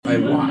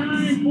why.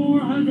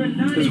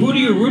 Because who do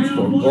you root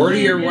for?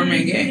 Gordy or One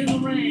Man Gang?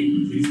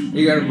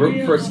 You got to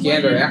root for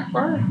Skander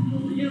Akbar?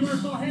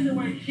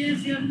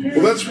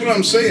 Well, that's what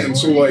I'm saying.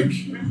 So, like,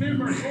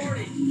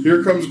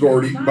 here comes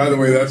Gordy. By the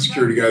way, that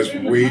security guy's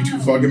way too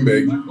fucking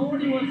big.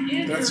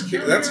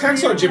 That's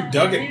Hacksaw Jim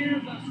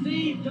Duggan.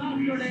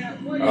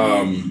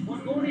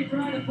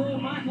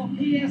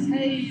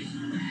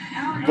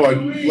 But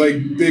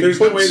like, there's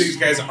no way these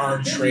guys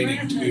aren't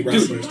training to be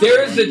wrestlers. Dude,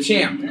 there's the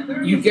champ.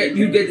 You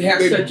did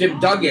Hacksaw Jim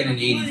Duggan in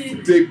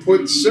 '83. They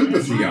put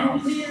sympathy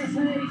on.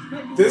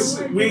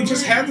 We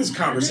just had this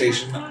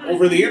conversation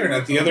over the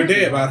internet the other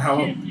day about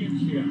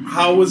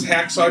how was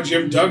Hacksaw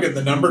Jim Duggan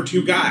the number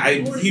 2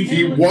 guy?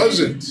 He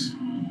wasn't.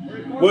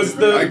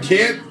 I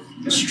can't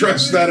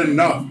stress that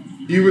enough.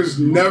 He was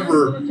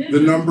never the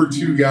number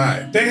 2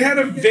 guy. They had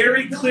a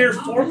very clear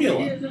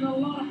formula.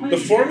 The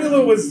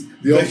formula was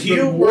the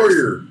Ultimate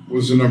Warrior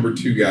was the number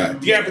 2 guy.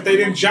 Yeah, but they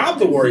didn't job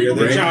the Warrior.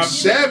 They jobbed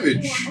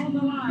Savage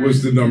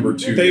was the number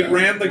 2 They guy.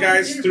 ran the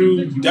guys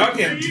through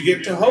Duggan to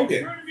get to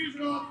Hogan.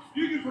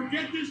 You can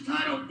forget this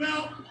title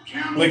belt.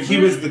 Like he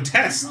was the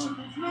test.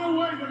 There's no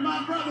way but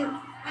my brother.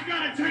 I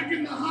gotta take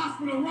him to the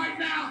hospital right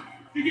now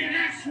to get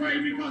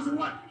x-rayed because of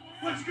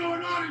what's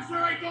going on, and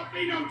there ain't gonna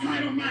be no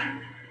title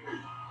match.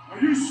 Are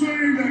you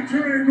saying that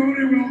Terry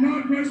Gordy will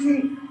not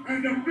wrestle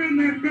and defend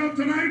that belt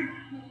tonight?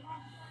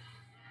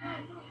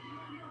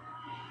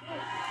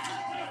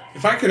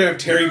 If I could have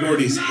Terry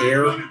Gordy's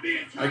hair,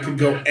 I could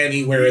go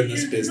anywhere in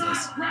this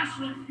business.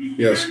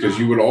 Yes, because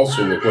you would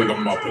also look like a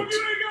Muppet.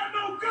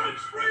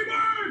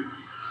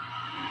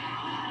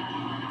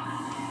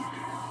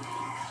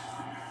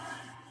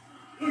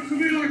 Looks to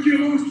me like you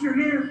lost your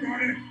nerve,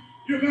 Gordy.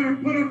 You better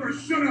put up or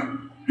shut up.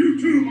 You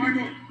too,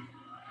 Michael.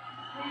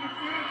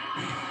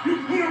 You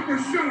put up or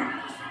shut up.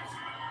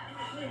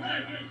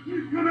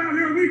 You come out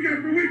here week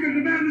after week and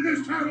demanded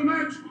this title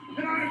match,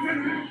 and I've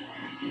been here.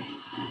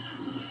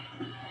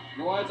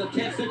 Boy, it's a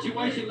tense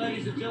situation,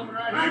 ladies and gentlemen,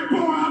 right here. Hey,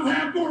 boy, I've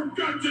had more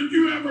guts than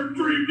you ever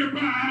dreamed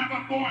about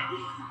having, boy.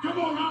 Come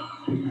on up.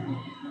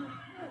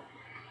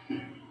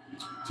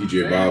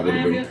 TJ Bob would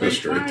have been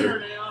pissed right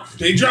there.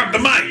 They dropped the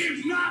mic.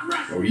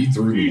 Oh, he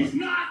threw the mic.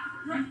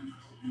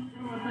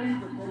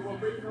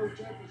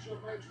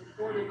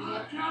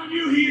 I'm telling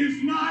you, he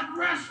is not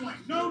wrestling.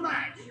 No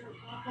match.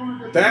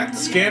 That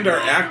Skander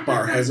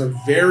Akbar has a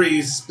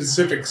very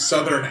specific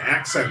southern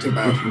accent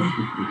about him.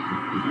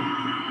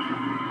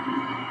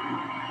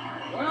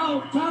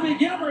 Well, Tommy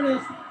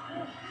Gilbert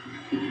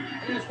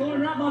is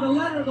going right by the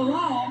letter of the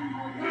law.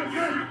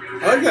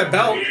 I like that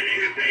belt.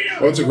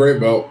 Oh, it's a great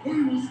belt. I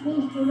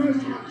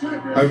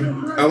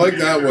like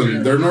that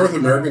one. Their North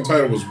American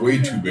title was way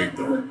too big,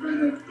 though.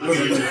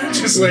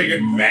 Just like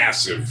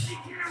massive.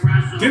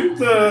 Didn't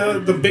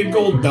the big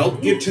gold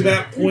belt get to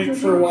that point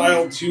for a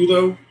while too,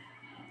 though?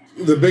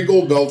 The big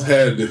gold belt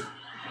had it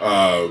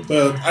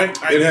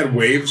had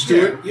waves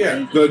to it.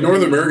 Yeah. The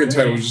North American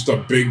title was just a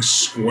big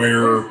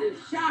square.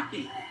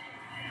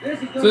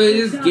 So they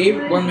just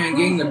gave One Man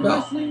Gang the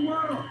belt.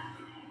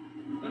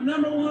 The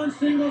number 1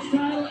 singles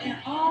title in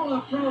all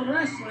of pro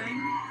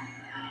wrestling.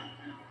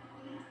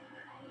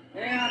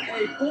 And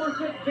a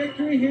forfeit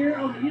victory here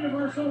on the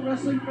Universal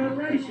Wrestling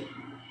Federation.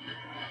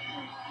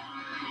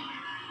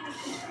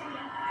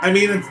 I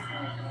mean,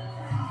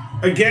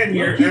 again,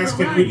 you're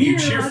asking who you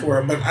cheer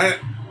for, but I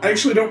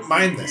actually don't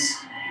mind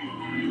this.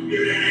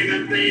 You didn't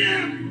even beat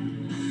him.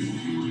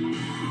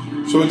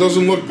 So it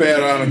doesn't look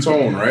bad on its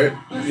own, right?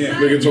 Yeah.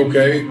 Think it's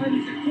okay?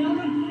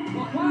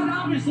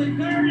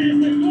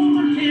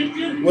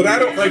 What I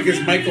don't like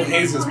is Michael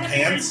Hayes'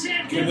 pants.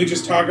 Can we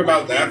just talk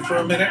about that for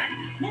a minute?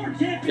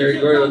 Terry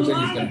Gordy looks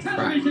like he's going to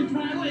cry.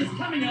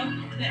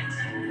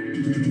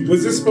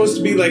 Was this supposed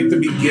to be like the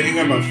beginning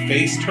of a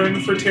face turn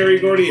for Terry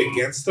Gordy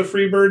against the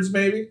Freebirds,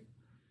 maybe?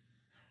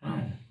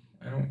 Oh,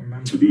 I don't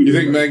remember. You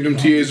think Magnum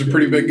TA is a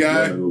pretty big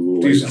guy?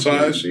 Decent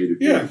size?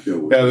 Yeah.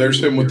 Yeah,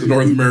 there's him with the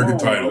North American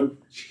title.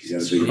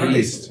 Jesus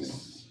Christ.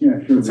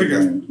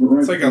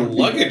 It's like a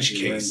luggage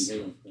case.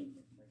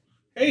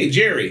 Hey,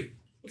 Jerry.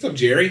 What's up,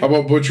 Jerry? How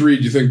about Butch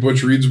Reed? You think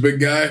Butch Reed's a big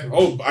guy?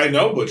 Oh, I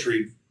know Butch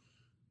Reed.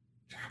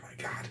 Oh, my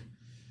God.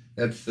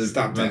 That's the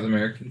Stop North that.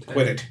 American title.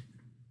 Quit it.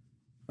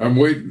 I'm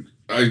waiting.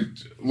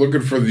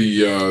 Looking for the...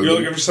 You're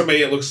looking for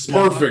somebody that looks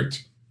small.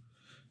 Perfect.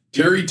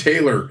 Terry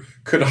Taylor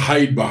could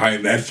hide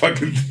behind that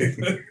fucking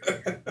thing.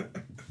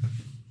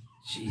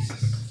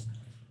 Jesus.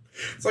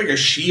 It's like a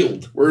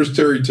shield. Where's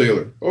Terry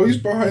Taylor? Oh, he's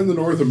behind the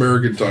North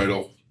American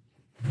title.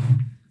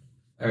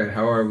 All right,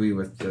 how are we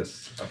with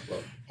this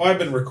upload? Oh, I've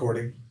been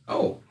recording.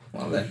 Oh,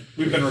 well then.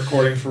 We've been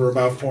recording for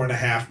about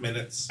 4.5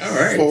 minutes. All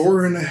right.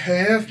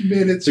 4.5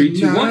 minutes 3, of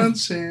 2, 1.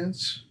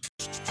 nonsense.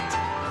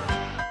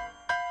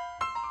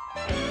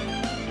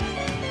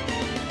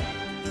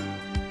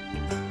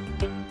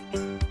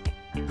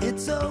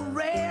 It's a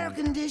rare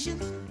condition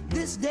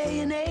this day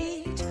and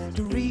age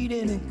to read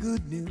any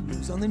good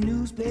news on the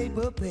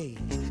newspaper page.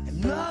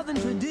 And love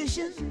and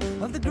tradition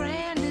of the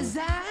grand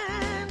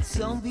design,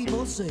 some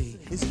people say,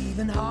 is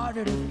even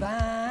harder to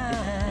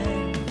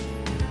find.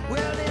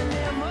 Well, then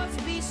there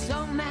must be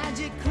some magic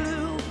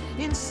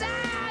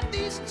inside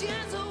these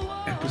gentle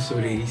walls.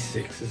 Episode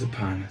 86 is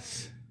upon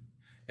us.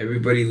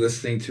 Everybody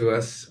listening to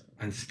us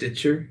on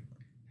Stitcher,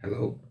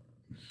 hello.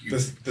 You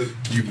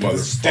motherfuckers.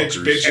 Stitch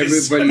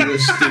bitches.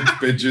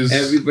 Bitches.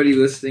 Everybody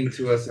listening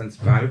to us on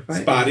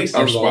Spotify. Spotties.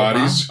 Our Aloha.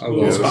 spotties.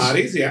 Aloha. Yes.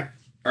 Spotties, yeah.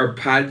 Our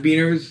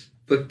Podbeaners,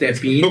 flick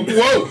that bean.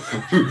 Whoa!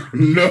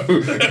 No.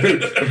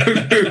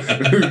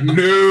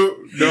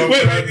 No.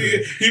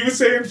 Wait, he was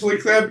saying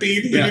flick that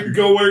bean. He didn't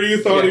go where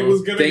you thought he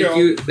was going to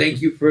go.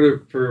 Thank you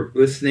for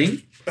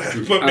listening.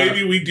 But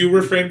maybe we do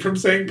refrain from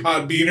saying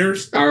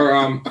podbeaners.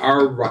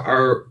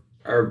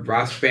 Our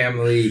Ross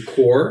family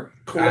core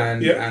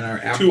on our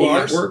Apple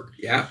network.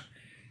 Yeah.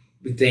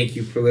 We thank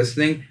you for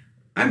listening.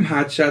 I'm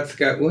Hotshot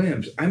Scott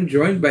Williams. I'm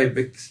joined by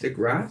Vic Stick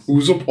Ross.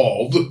 Who's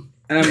appalled?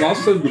 And I'm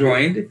also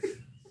joined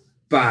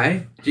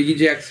by Jiggy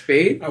Jack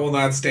Spade. I will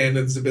not stand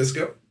in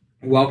Zabisco.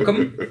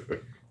 Welcome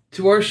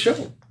to our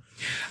show.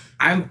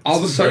 I'm all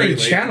of a sudden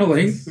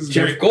channeling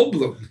Jeff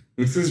Goldblum.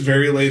 This is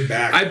very laid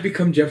back. I've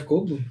become Jeff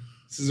Goldblum.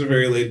 This is a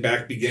very laid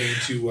back beginning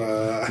to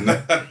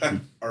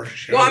our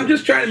show. Well, I'm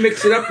just trying to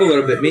mix it up a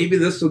little bit. Maybe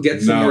this will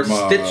get some more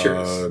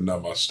Stitchers.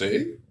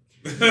 Namaste.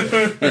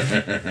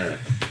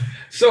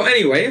 So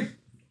anyway,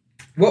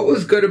 what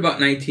was good about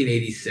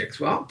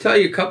 1986? Well, I'll tell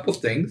you a couple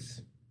things.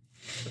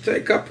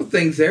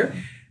 There.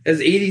 As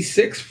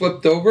 86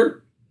 flipped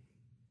over,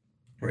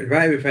 or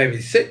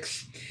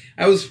 86,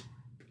 I was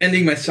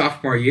ending my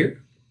sophomore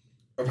year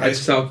of high at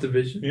school. South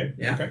Division.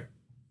 Yeah. Okay.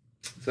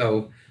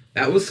 So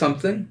that was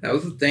something. That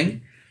was a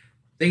thing.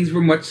 Things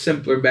were much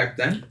simpler back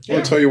then.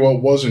 I'll tell you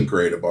what wasn't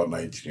great about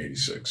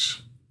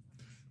 1986.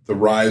 The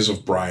rise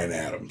of Bryan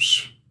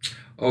Adams.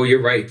 Oh,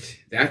 you're right.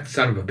 That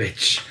son of a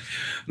bitch.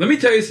 Let me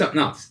tell you something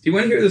else. Do you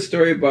want to hear the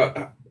story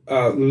about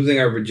losing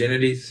our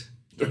virginities?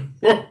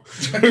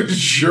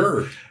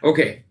 Sure.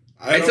 Okay.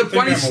 It's a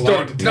funny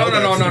story.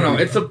 No.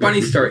 It's a funny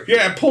story.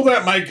 Yeah, pull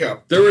that mic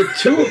up. There were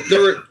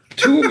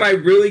two of my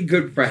really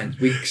good friends.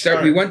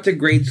 We went to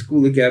grade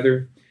school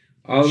together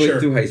all the way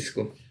through high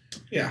school.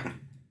 Yeah.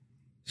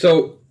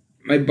 So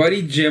my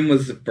buddy Jim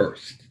was the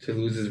first to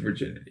lose his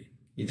virginity.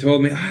 He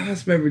told me, I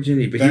lost my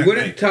virginity, but he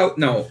wouldn't tell.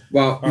 No,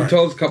 well, he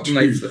told us a couple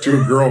nights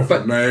to a girl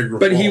from Niagara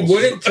but Falls. he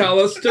wouldn't tell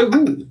us to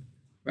who,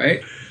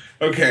 right?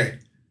 Okay.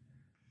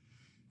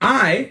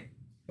 I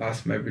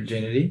lost my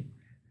virginity.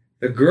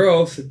 The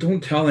girl said,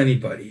 "Don't tell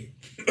anybody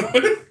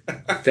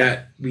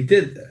that we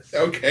did this."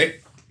 Okay.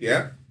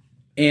 Yeah.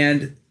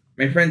 And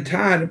my friend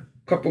Todd, a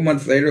couple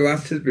months later,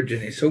 lost his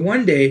virginity. So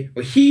one day,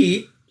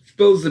 he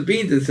spills the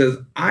beans and says,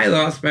 "I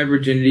lost my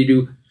virginity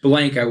to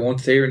blank. I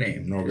won't say her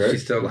name. Okay.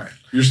 She's still alive."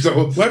 You're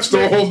still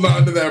holding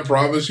on to that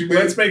promise you made?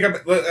 Let's make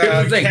up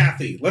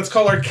Kathy. Let's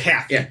call her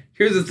Kathy. Yeah.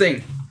 Here's the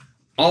thing.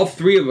 All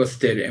three of us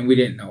did it, and we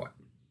didn't know it.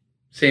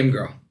 Same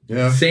girl.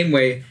 Yeah. Same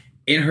way,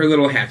 in her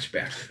little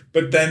hatchback.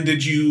 But then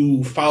did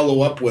you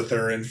follow up with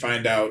her and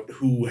find out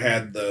who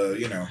had the,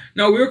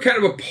 No, we were kind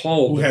of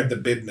appalled. who had the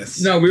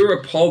business? No, we were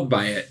appalled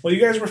by it. Well,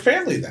 you guys were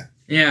family then.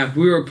 Yeah,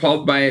 we were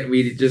appalled by it.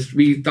 We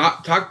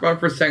talked about it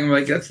for a second. We're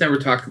like, let's never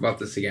talk about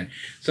this again.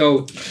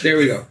 So there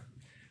we go.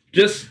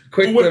 Just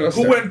quick.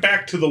 Who went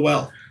back to the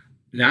well?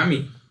 Not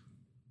me.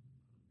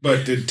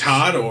 But did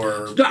Todd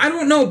or? No, I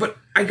don't know, but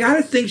I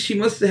gotta think she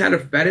must have had a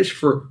fetish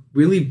for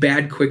really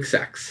bad quick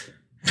sex.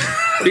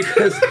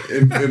 Because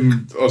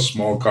in a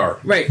small car,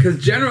 right?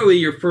 Because generally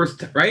your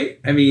first, right?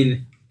 I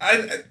mean,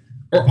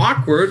 or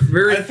awkward,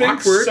 very I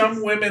think awkward.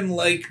 some women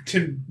like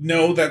to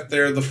know that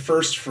they're the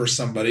first for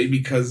somebody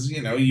because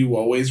you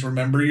always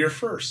remember your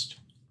first.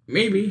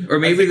 Maybe, or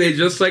maybe they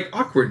just like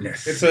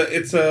awkwardness.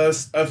 It's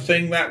a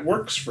thing that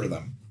works for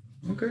them.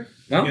 Okay,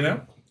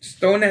 well, just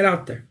throwing that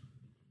out there.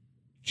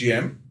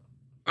 Jim,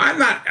 I'm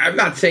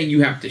not saying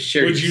you have to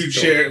share. Would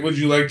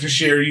you like to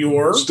share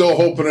your? Still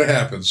hoping it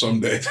happens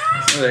someday.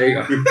 Oh, there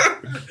you go.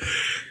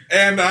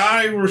 And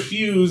I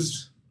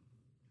refuse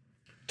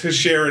to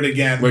share it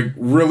again. Like,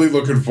 really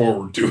looking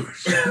forward to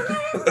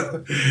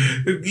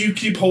it. You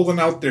keep holding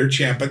out there,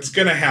 champ. It's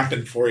gonna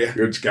happen for you.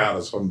 It's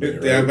gotta someday.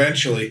 Yeah,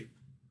 eventually.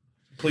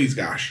 Please,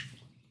 gosh.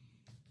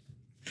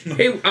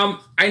 Hey,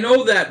 I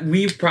know that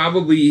we've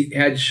probably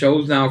had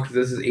shows now because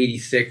this is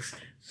 86.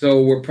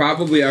 So we're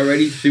probably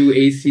already through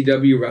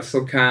ACW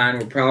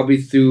WrestleCon. We're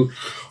probably through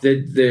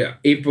the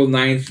April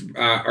 9th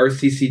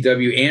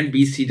RCCW and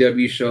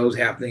BCW shows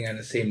happening on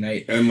the same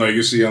night. And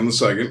Legacy on the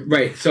 2nd.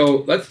 Right.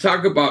 So let's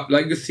talk about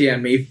Legacy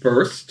on May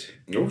 1st.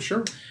 Oh,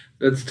 sure.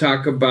 Let's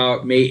talk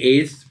about May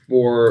 8th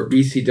for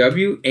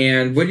BCW.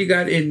 And what do you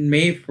got in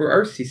May for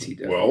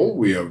RCCW? Well,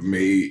 we have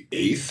May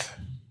 8th.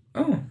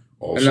 Oh.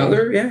 Also,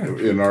 another? Yeah.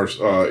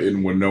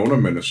 In Winona,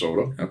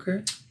 Minnesota.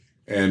 Okay.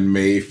 And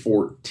May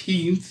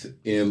 14th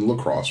in La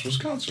Crosse,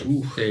 Wisconsin.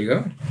 Ooh, there you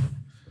go.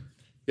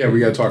 Yeah, we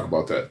got to talk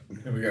about that.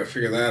 We got to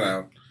figure that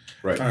out.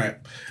 Right. All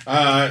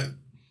right.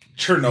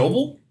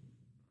 Chernobyl?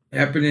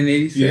 Happened in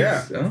 86?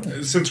 Yeah.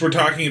 Oh. Since we're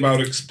talking about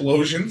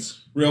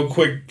explosions, real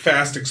quick,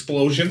 fast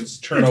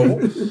explosions,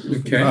 Chernobyl.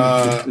 Okay.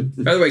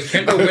 By the way,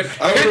 Kendall I would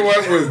have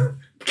went with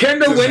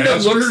Kendall Windham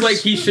disasters. looks like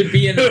he should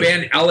be in the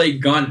band LA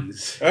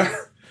Guns.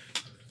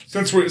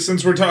 Since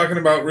we're talking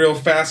about real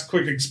fast,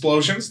 quick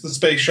explosions, the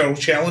Space Shuttle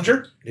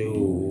Challenger.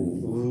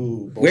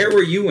 Ooh. Where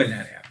were you when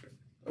that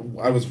happened?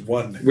 I was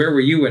 1. Where were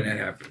you when that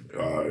happened?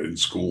 In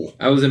school.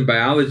 I was in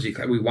biology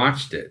class. We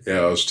watched it.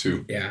 Yeah, I was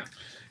 2. Yeah.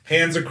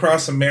 Hands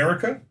Across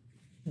America.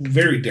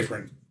 Very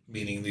different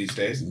meaning these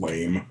days.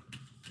 Lame.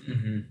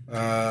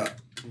 Mm-hmm.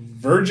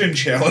 Virgin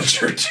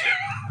Challenger.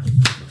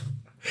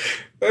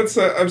 That's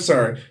I'm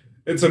sorry.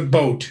 It's a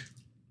boat.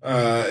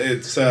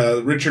 It's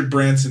Richard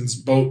Branson's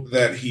boat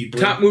that he...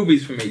 Top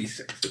movies from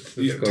 86.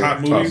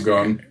 Top movies. Top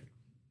Gun.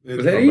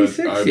 Was that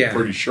 86? I'm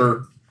pretty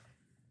sure.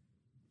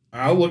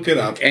 I'll look it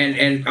up.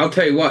 And I'll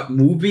tell you what,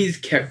 movies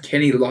kept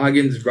Kenny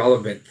Loggins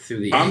relevant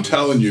through the 80s. I'm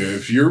telling you,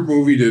 if your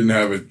movie didn't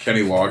have a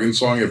Kenny Loggins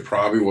song, it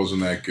probably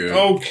wasn't that good.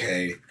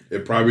 Okay.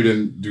 It probably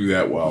didn't do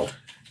that well.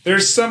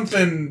 There's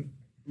something...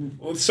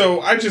 So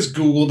I just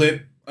Googled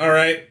it, all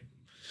right?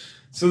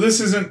 So this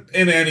isn't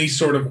in any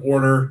sort of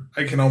order,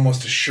 I can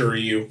almost assure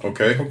you.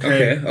 Okay.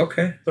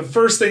 Okay. The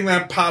first thing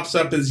that pops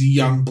up is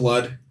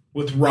Youngblood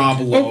with Rob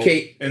Lowe.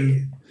 Okay.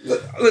 And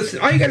listen,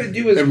 all you got to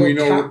do is And go we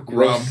know top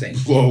Rob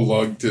grossing. Lowe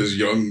loved his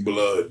young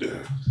blood.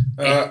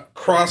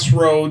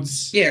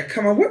 Crossroads. Yeah,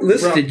 come on. What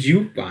list did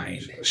you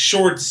find?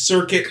 Short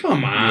Circuit.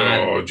 Come on.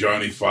 Oh,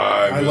 Johnny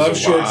Five. I love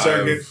Short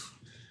Circuit.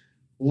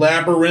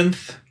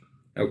 Labyrinth.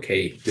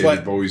 Okay.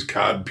 David Bowie's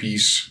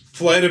Codpiece.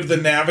 Flight of the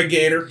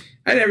Navigator.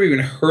 I never even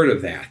heard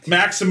of that.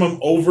 Maximum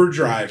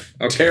Overdrive.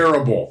 Okay.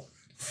 Terrible.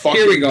 Fucking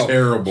Here we go.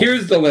 Terrible.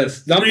 Here's the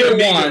list. Number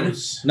Three one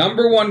Amigos.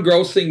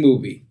 grossing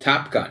movie,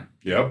 Top Gun.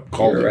 Yep.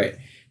 Called You're it. right.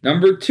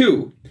 Number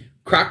 2,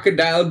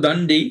 Crocodile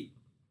Dundee.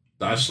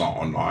 That's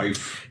not a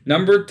knife.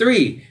 Number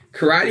 3,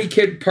 Karate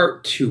Kid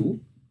Part 2.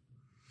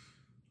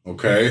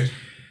 Okay.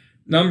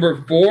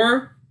 Number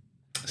 4,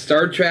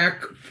 Star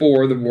Trek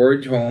 4, The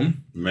Voyage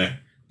Home. Meh.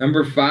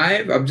 Number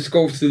 5, I'll just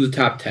go through the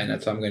top 10.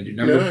 That's all I'm going to do.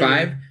 Number Yeah.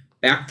 5,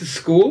 Back to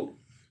School.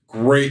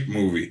 Great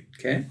movie.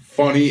 Okay.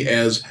 Funny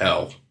as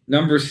hell.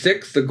 Number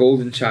 6, The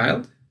Golden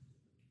Child.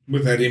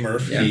 With Eddie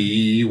Murphy. Yeah.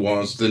 He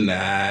wants the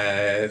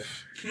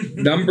knife.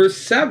 Number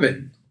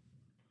 7,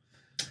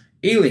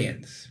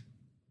 Aliens.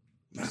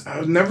 I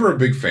was never a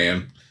big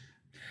fan.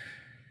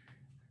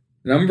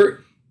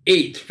 Number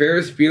 8,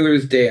 Ferris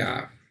Bueller's Day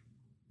Off.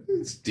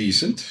 It's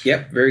decent.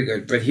 Yep, very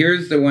good. But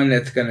here's the one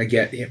that's going to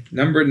get you.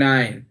 Number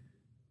 9,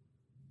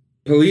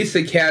 Police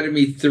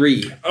Academy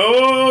 3.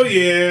 Oh,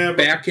 yeah.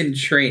 Back in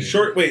Training.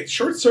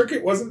 Short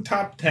Circuit wasn't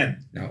top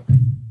 10. No.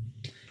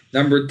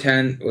 Number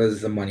 10 was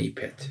The Money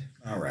Pit.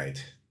 All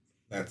right.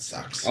 That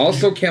sucks.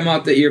 Also came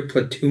out the year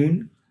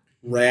Platoon.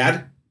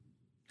 Rad.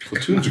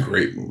 Platoon's a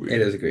great movie.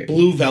 It is a great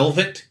Blue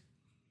Velvet.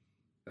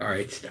 All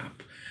right,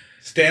 stop.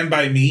 Stand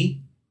By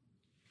Me.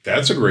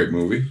 That's a great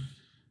movie.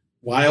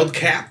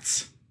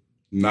 Wildcats.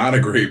 Not a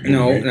great movie.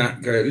 No,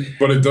 not good.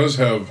 But it does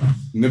have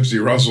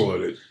Nipsey Russell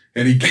in it.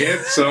 And he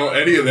can't sell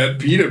any of that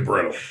peanut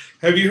brittle.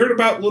 Have you heard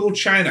about Little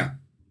China?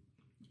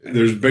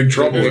 There's big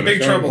trouble There's in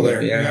big it. trouble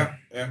there. Yeah.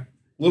 Yeah.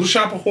 Little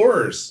Shop of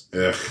Horrors.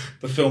 Yeah.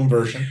 The film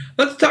version.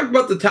 Let's talk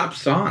about the top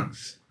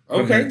songs.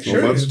 Okay, Well,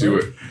 sure. let's do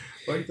it.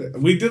 Like that.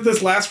 We did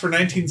this last for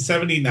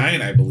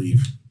 1979, I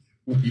believe.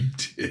 We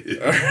did.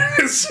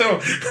 So,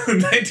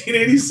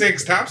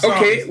 1986 top songs.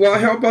 Okay, well,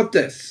 how about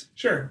this?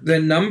 Sure. The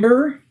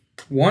number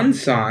 1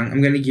 song,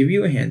 I'm going to give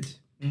you a hint.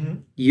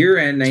 Mm-hmm. Year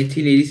end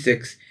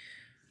 1986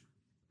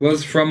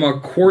 was from a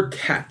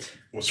quartet.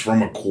 Was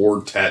from a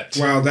quartet.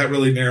 Wow, that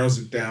really narrows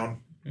it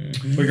down.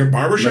 Mm-hmm. Like a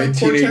barbershop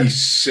quartet?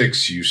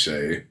 1986, you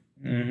say.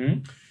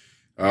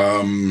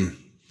 Mm-hmm.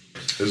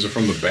 Is it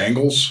from the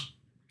Bangles?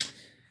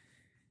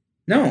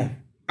 No,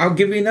 I'll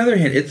give you another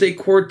hint. It's a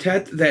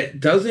quartet that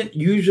doesn't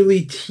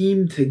usually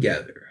team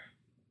together.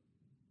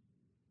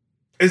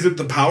 Is it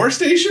the Power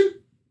Station?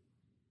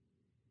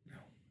 No.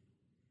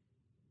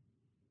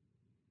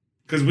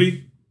 Because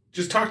we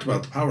just talked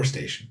about the Power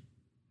Station.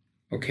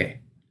 Okay,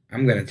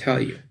 I'm going to tell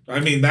you.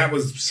 I mean, that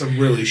was some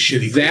really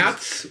shitty.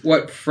 That's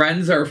what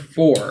friends are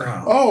for.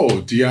 Oh. Oh,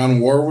 Dionne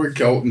Warwick,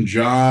 Elton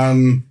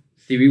John,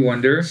 Stevie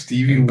Wonder,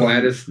 Stevie and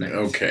Wonder. Gladys Knight.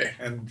 Okay.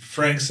 And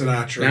Frank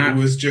Sinatra, Not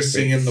who was just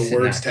singing the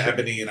words to Sinatra.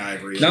 Ebony and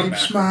Ivory. in Nope. the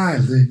Keep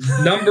background.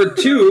 smiling. Number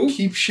 2,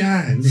 Keep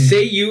shining.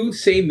 Say You,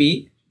 Say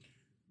Me.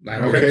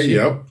 Lionel Okay, Richie.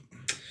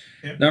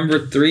 yep.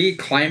 Number 3,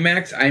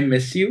 Climax, I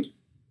Miss You.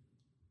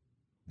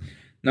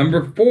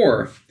 Number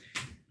 4,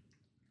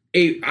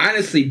 a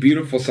honestly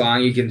beautiful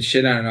song. You can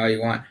shit on it all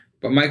you want.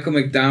 But Michael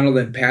McDonald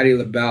and Patti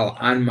LaBelle,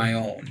 On My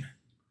Own.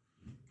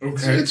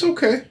 Okay. It's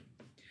okay.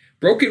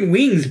 Broken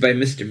Wings by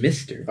Mr.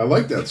 Mister. I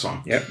like that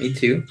song. Yep, me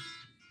too.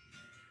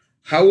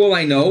 How Will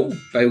I Know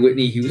by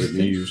Whitney Houston.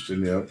 Whitney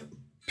Houston, yep.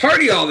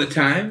 Party All the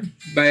Time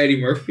by Eddie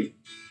Murphy.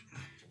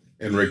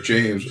 And Rick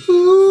James.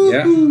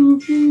 Yeah.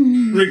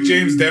 Rick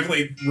James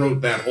definitely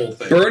wrote that whole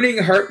thing. Burning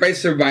Heart by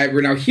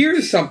Survivor. Now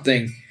here's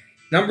something.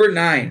 Number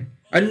 9.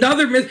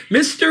 Another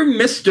Mr.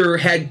 Mister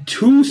had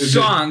 2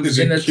 songs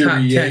in the top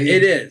 10.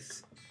 It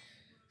is.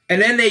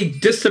 And then they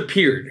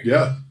disappeared.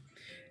 Yeah.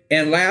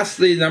 And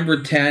lastly,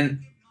 number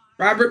 10,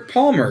 Robert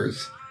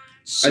Palmer's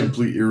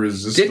Simply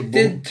Irresistible.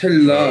 Addicted to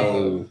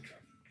Love.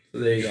 Oh. So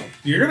there you go.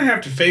 You're going to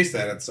have to face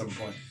that at some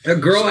point. A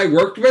girl I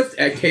worked with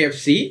at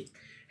KFC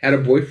had a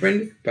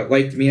boyfriend, but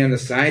liked me on the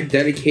side,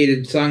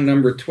 dedicated song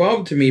number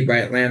 12 to me by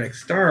Atlantic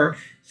Starr,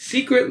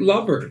 Secret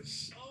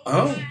Lovers.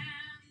 Oh.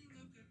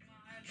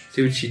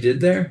 See what she did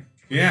there?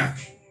 Yeah.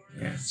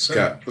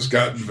 Scott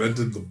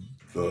invented the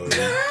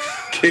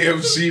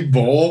KFC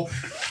bowl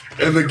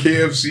and the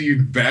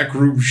KFC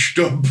backroom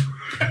stump.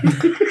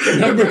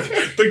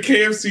 The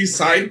KFC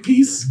side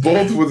piece.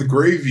 Both with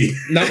gravy.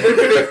 Number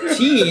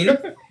 15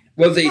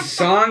 was a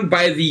song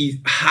by the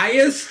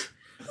highest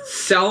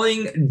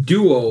selling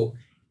duo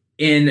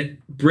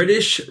in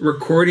British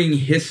recording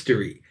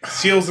history.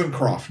 Seals and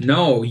Croft.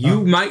 No, you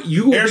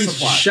will Air be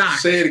Supply.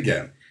 shocked. Say it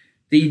again.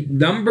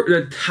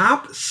 The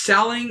top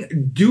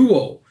selling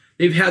duo.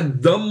 They've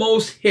had the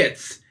most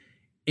hits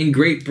in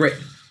Great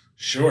Britain.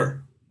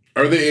 Sure.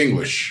 Are they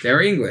English?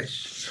 They're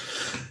English.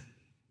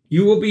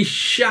 You will be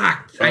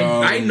shocked.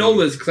 I know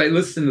this because I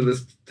listen to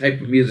this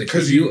type of music.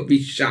 Because you will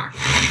be shocked.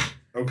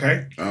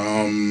 Okay.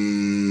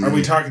 Are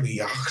we talking the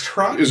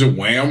Yacht? Is it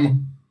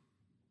Wham?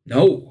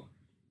 No.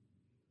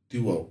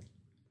 Duo.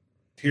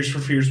 Tears for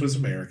Fears was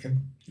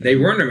American. They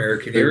weren't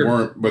American. They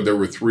weren't, but there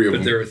were three of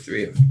them. But there were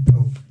three of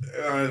them.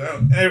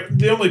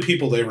 The only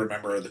people they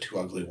remember are the two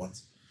ugly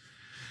ones.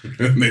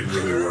 They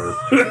really were.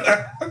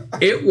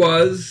 It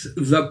was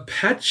the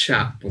Pet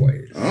Shop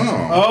Boys.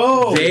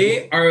 Oh.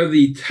 They are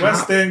the top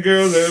West End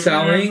Girls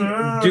selling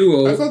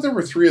duo. I thought there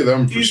were three of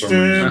them for East some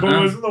reason. End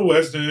Boys and the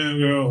West End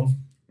Girls.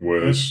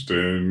 West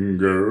End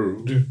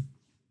Girls.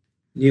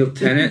 Neil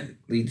Tennant,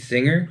 lead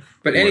singer.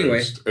 But anyway,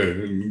 West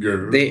End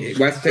Girls.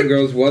 West End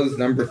Girls was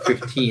number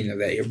 15 of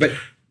that year. But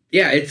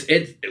yeah, it's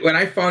when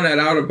I found that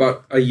out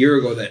about a year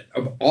ago that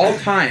of all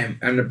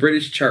time on the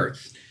British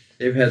charts,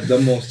 they've had the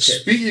most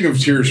hits. Speaking of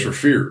Tears for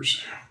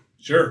Fears,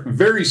 sure,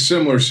 very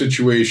similar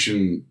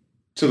situation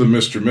to the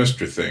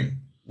Mr. thing,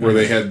 where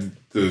they had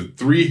the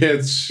three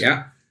hits,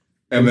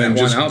 and then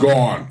just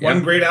gone.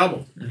 One great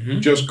album,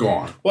 just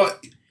gone. Well,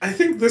 I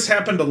think this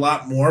happened a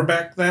lot more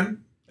back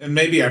then, and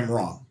maybe I'm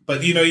wrong,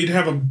 but you'd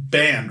have a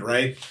band,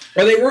 right?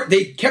 Well,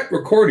 they kept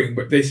recording,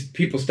 but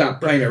people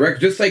stopped playing their records.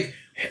 Just like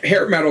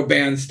hair metal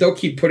bands still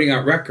keep putting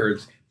out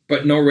records,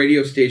 but no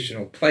radio station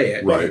will play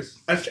it. Right.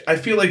 I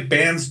feel like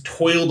bands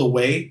toiled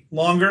away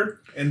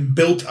longer and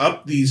built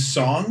up these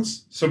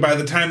songs. So by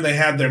the time they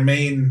had their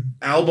main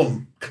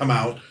album come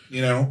out,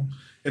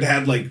 it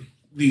had like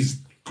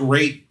these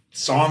great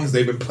songs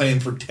they've been playing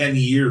for 10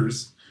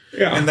 years.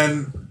 Yeah. And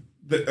then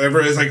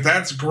everybody's like,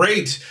 that's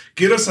great.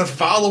 Get us a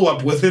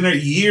follow-up within a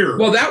year.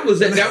 Well, that was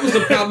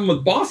the problem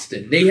with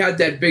Boston. They had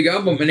that big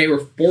album and they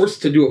were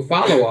forced to do a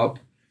follow-up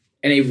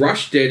and they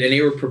rushed it and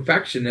they were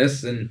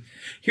perfectionists. And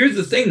here's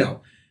the thing,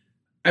 though.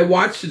 I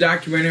watched the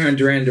documentary on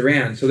Duran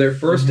Duran. So their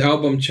first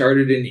album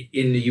charted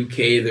in the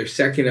UK. Their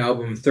second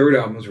album, third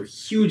albums were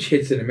huge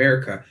hits in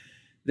America.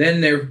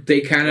 Then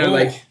they kind of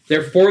like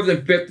their fourth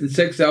and fifth and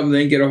sixth album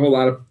didn't get a whole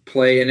lot of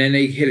play, and then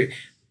they hit it.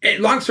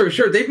 And long story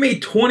short, they've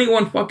made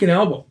 21 fucking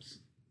albums.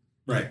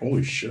 Right.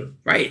 Holy shit.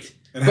 Right.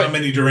 And how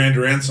many Duran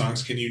Duran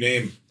songs can you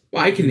name?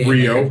 Well, I can name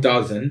Rio. a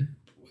dozen.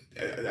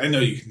 I know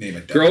you can name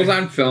it. Girls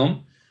on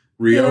Film.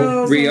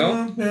 Rio.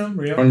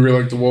 Hungry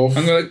Like the Wolf.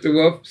 Hungry Like the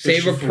Wolf.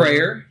 Save a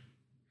Prayer.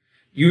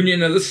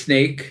 Union of the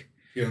Snake.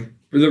 Yeah.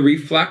 The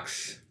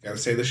Reflex. Gotta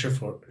say the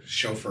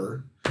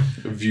chauffeur.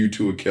 View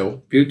to a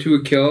Kill. View to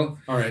a Kill.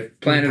 All right.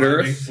 Planet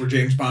Earth. We're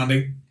James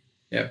Bonding.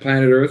 Yeah,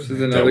 Planet Earth is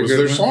another that was good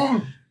their one.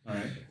 song. All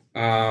right.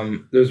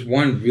 There's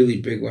one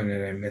really big one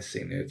that I'm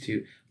missing there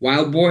too.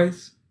 Wild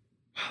Boys.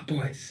 Wild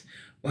Boys.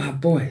 Wild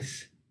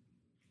Boys.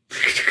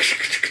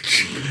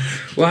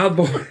 Wild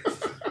Boys.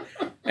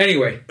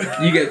 Anyway,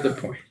 you get the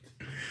point.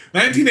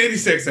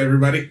 1986,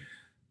 everybody.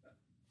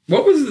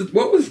 What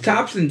was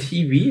tops in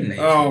TV in 1986?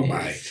 Oh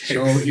my!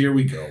 So here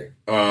we go.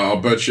 I'll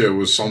bet you it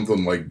was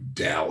something like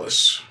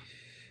Dallas.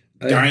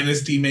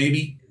 Dynasty,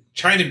 maybe.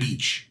 China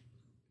Beach.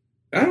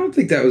 I don't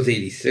think that was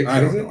 86. I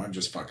don't know. I'm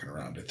just fucking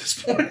around at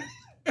this point.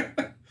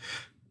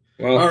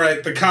 Well, all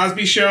right, The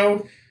Cosby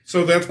Show.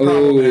 So that's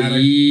problematic.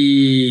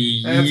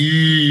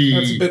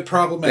 That's a bit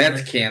problematic.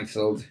 That's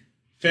canceled.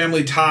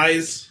 Family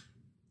Ties.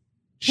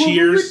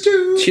 Cheers.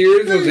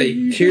 Cheers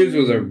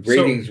was a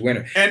ratings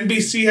winner.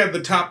 NBC had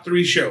the top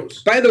 3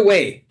 shows. By the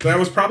way, that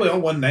was probably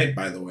all one night.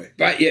 By the way,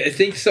 but yeah, I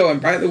think so.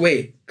 And by the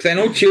way, because I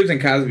know Cheers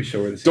and Cosby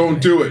Show were the same.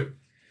 Don't do it.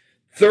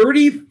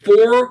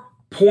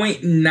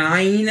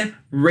 34.9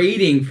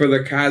 rating for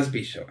the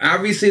Cosby Show.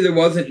 Obviously, there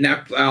wasn't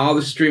all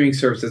the streaming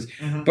services,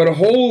 but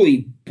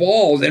holy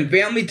balls! And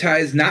Family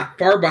Ties not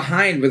far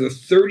behind with a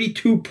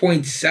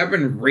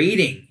 32.7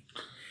 rating.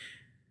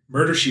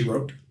 Murder, She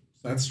Wrote.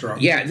 That's strong.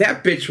 Yeah,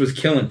 that bitch was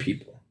killing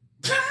people.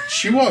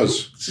 She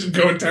was. She's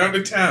going town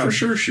to town. For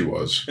sure she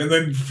was. And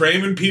then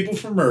framing people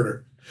for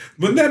murder.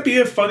 Wouldn't that be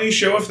a funny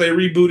show if they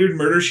rebooted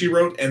Murder, She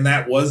Wrote and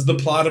that was the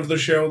plot of the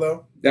show,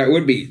 though? That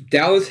would be.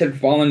 Dallas had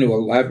fallen to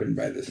 11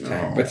 by this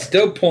time, but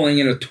still pulling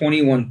in a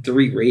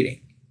 21.3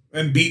 rating.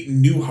 And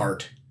beating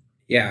Newhart.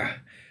 Yeah.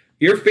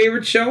 Your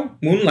favorite show?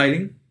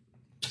 Moonlighting.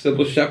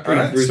 Sybil Shepherd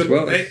and Bruce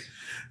Willis.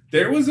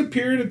 There was a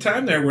period of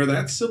time there where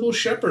that Sybil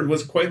Shepherd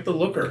was quite the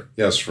looker.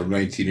 Yes, from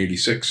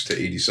 1986 to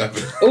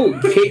 87. Oh,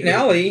 Kate and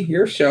Ellie,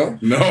 your show.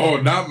 No,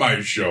 not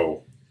my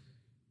show.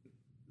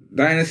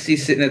 Dynasty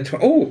sitting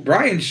at...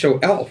 Brian's show,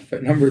 Elf,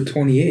 at number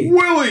 28.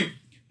 Willie!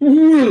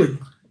 Really?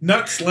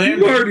 Nutslander.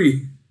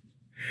 Marty.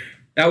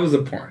 That was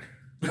a porn.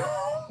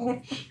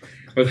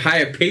 With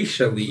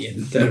Hypatia Lee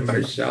instead of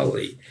Marshall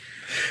Lee.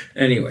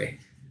 Anyway.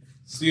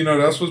 So you know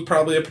what else was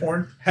probably a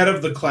porn? Head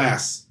of the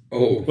Class.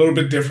 Oh. A little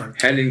bit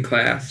different. Head in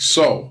Class.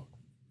 So,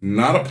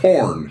 not a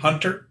porn.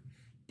 Hunter.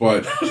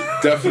 But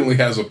definitely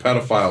has a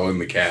pedophile in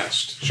the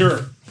cast.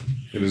 Sure.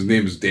 And his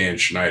name is Dan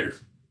Schneider.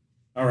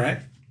 All right.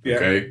 Yeah.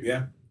 Okay?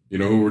 Yeah. You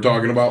know who we're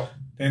talking about?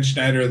 Dan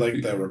Schneider,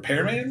 like the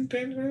repairman?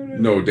 Dan Schneider?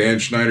 No, Dan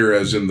Schneider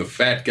as in the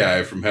fat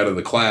guy from Head of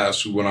the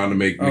Class who went on to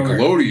make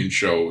Nickelodeon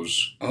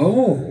shows.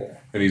 Oh.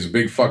 And he's a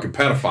big fucking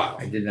pedophile.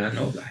 I did not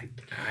know that.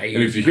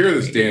 And if you hear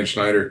this, Dan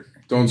Schneider,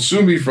 don't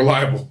sue me for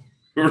libel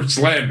or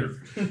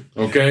slander.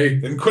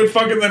 Okay? And quit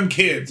fucking them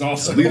kids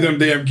also. Leave them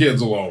damn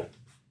kids alone.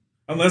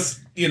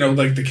 Unless,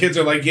 like the kids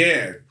are like,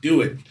 yeah,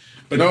 do it.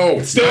 But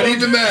no, still, not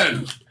even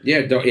then.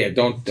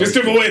 Don't. Just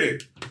avoid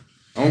it.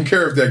 I don't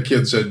care if that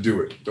kid said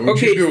do it.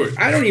 Don't you do it.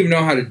 I don't even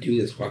know how to do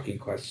this fucking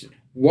question.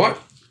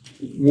 What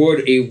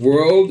would a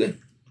world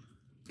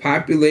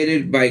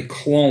populated by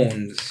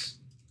clones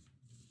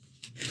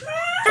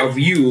of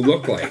you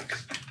look like?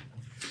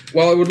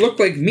 Well, it would look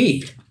like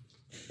me.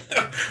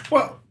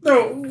 Well,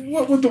 no,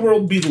 what would the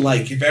world be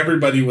like if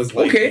everybody was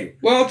like you?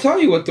 Well, I'll tell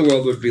you what the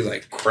world would be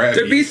like. Crabby.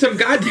 There'd be some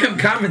goddamn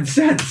common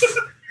sense.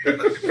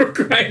 For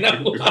crying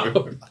out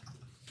loud.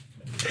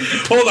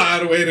 Hold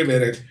on, wait a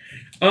minute.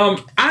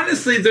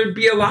 Honestly, there'd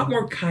be a lot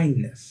more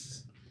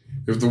kindness.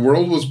 If the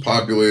world was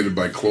populated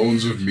by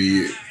clones of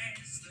me...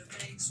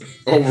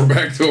 Oh, we're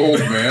back to old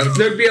man.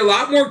 There'd be a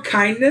lot more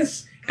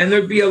kindness, and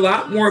there'd be a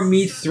lot more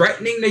me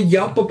threatening to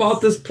yelp about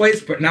this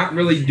place, but not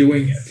really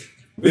doing it.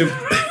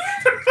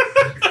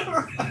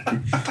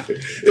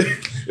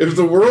 If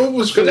the world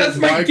was full of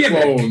my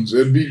gimmick. clones,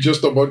 it'd be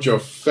just a bunch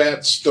of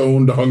fat,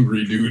 stoned,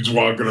 hungry dudes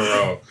walking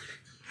around.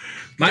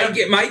 My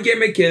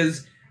gimmick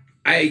is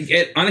I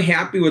get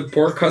unhappy with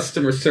poor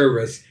customer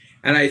service,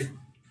 and I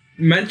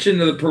mention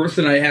to the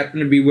person I happen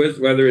to be with,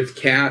 whether it's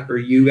Kat or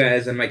you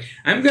guys, I'm like,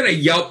 I'm going to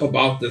yelp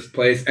about this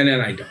place, and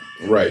then I don't.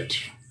 Right.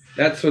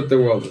 That's what the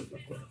world would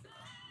look like.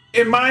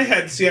 In my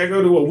head, see, I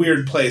go to a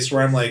weird place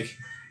where I'm like,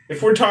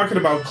 if we're talking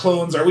about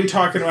clones, are we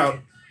talking about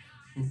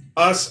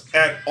us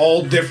at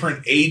all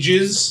different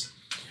ages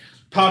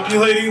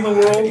populating the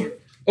world?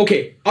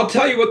 Okay, I'll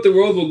tell you what the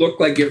world would look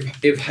like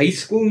if high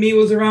school me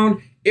was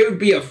around. It would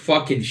be a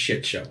fucking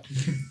shit show.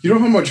 You know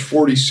how much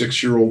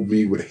 46-year-old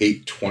me would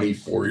hate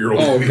 24-year-old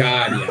me? Oh,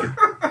 God,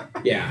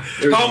 yeah.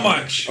 Yeah. How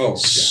much? Oh,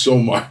 so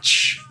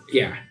much.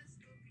 Yeah.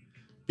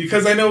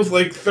 Because I know,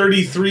 like,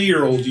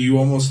 33-year-old you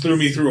almost threw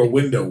me through a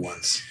window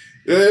once.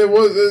 It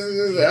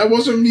was. I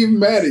wasn't even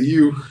mad at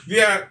you.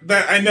 Yeah,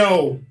 that I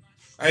know.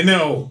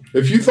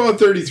 If you thought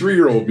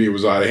 33-year-old me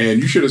was out of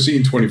hand, you should have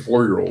seen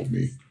 24-year-old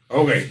me.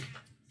 Okay.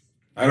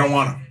 I don't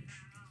want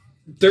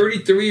to.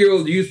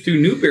 33-year-old used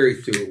to Newberry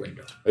through a window.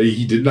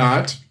 He did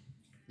not.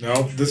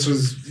 No,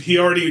 he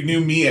already knew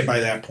me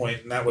by that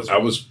point, and that was... I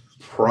was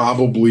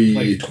probably...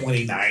 like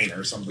 29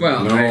 or something.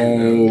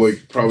 Well,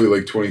 probably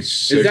like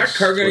 26. Is that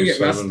car going to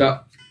get messed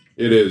up?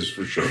 It is,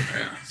 for sure.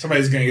 Yeah.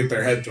 Somebody's going to get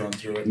their head thrown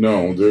through it.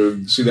 No,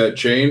 see that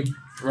chain?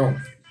 Oh.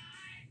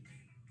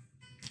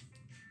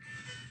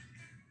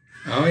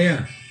 Oh,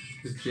 yeah.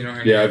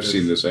 Yeah, I've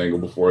seen this angle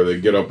before. They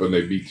get up and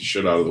they beat the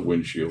shit out of the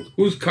windshield.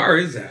 Whose car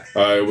is that?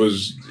 It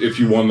was, if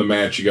you won the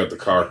match, you got the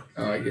car.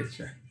 Oh, I get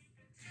you.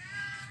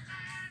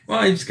 Well,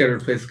 I just got to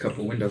replace a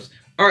couple windows.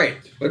 All right,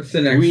 what's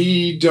the next?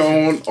 We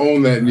don't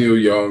own that Neil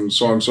Young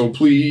song, so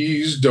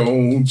please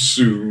don't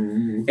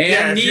sue.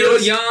 And Neil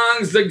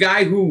Young's the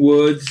guy who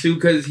would sue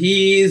because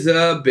he's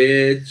a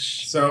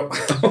bitch. So,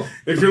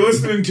 if you're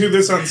listening to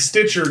this on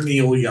Stitcher,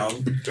 Neil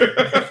Young,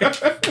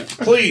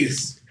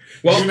 please.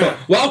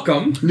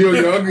 Welcome. Neil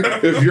Young,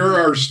 if you're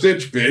our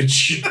Stitch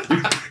bitch,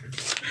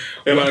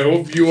 and I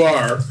hope you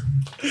are.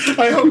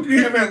 I hope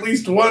you have at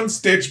least one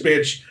Stitch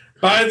bitch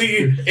by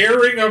the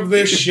airing of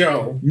this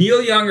show.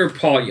 Neil Young or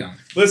Paul Young?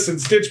 Listen,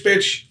 Stitch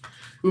bitch.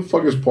 Who the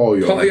fuck is Paul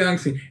Young? Paul Young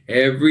sings,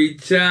 every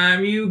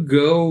time you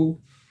go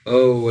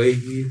away,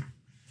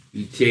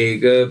 you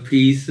take a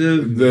piece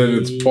of Then me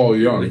it's Paul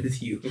Young.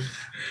 with you.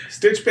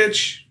 Stitch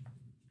bitch,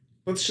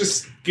 let's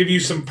just give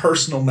you some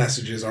personal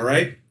messages, all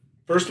right?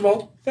 First of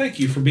all, thank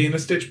you for being a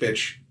Stitch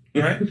bitch.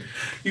 All right?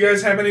 You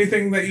guys have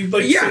anything that you'd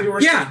like to say to our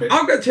Stitch bitch?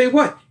 I'm going to tell you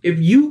what. If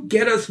you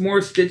get us more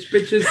Stitch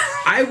bitches,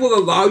 I will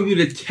allow you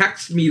to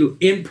text me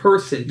in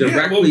person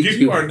directly. We'll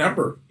give you our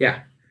number.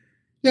 Yeah.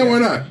 Yeah, why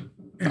not?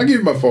 I'll give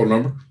you my phone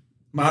number.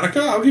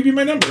 Monica, I'll give you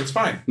my number. It's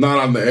fine. Not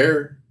on the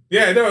air.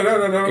 Yeah, no.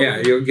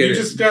 Yeah, you'll get You it.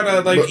 just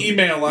gotta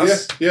email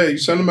us. Yeah, you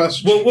send a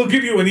message. We'll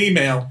give you an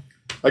email.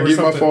 I give you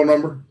my phone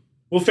number.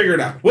 We'll figure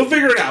it out.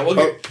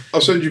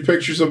 I'll send you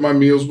pictures of my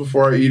meals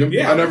before I eat them.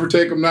 Yeah. I never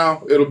take them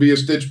now. It'll be a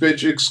Stitch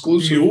Bitch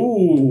exclusive.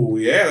 Ooh,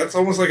 yeah, that's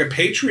almost like a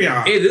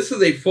Patreon. Hey, this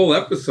is a full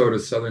episode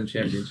of Southern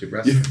Championship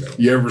Wrestling.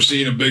 You ever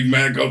seen a Big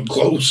Mac up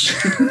close?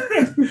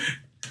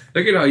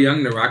 Look at how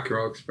young the Rock and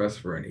Roll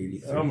Express were in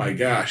 83. Oh my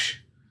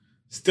gosh.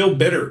 Still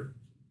bitter,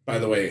 by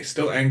the way.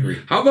 Still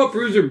angry. How about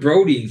Bruiser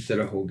Brody instead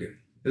of Hogan?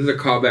 This is a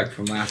callback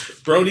from last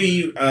week.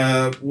 Brody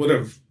would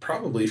have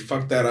probably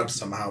fucked that up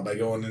somehow by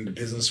going into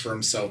business for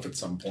himself at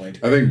some point.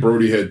 I think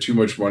Brody had too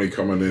much money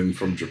coming in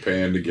from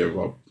Japan to give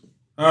up.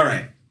 All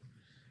right.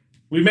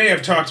 We may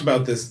have talked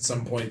about this at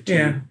some point,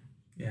 too.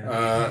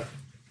 Yeah.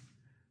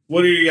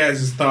 What are you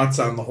guys' thoughts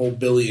on the whole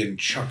Billy and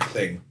Chuck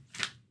thing?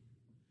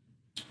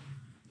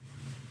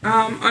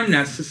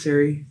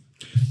 Unnecessary.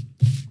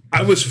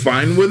 I was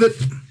fine with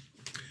it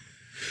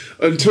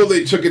until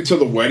they took it to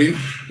the wedding.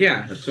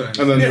 Yeah, that's what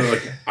And then they're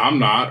like, I'm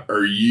not.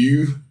 Are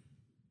you?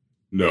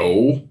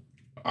 No,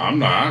 I'm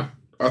not.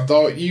 I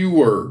thought you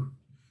were.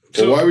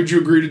 So why would you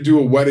agree to do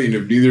a wedding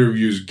if neither of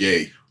you is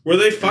gay? Were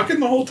they fucking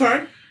the whole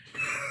time?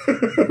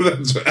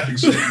 That's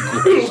actually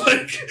cool.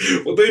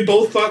 Well, they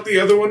both thought the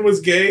other one was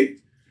gay,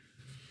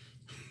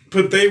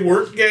 but they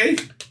weren't gay?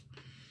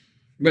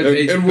 But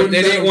they didn't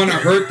want to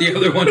hurt the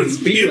other one's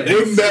feelings.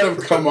 Wouldn't that have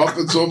come up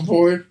at some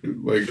point?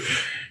 Like,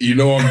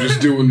 I'm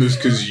just doing this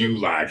because you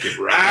like it,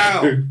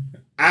 right?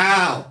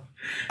 Ow.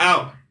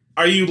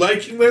 Are you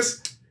liking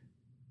this?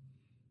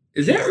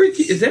 Is that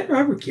Ricky? Is that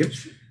Robert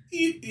Gibson?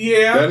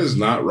 Yeah. That is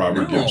not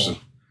Robert Gibson. I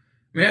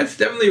mean, that's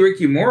definitely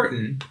Ricky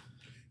Morton.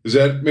 Is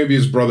that maybe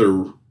his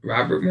brother?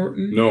 Robert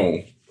Morton?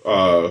 No.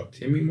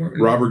 Timmy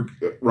Morton?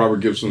 Robert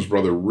Gibson's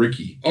brother,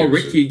 Ricky Gibson. Oh,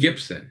 Ricky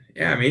Gibson.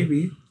 Yeah,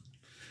 maybe.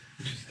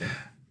 Interesting.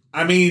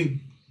 I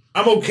mean,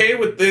 I'm okay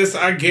with this,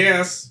 I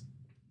guess.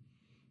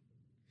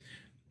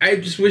 I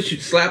just wish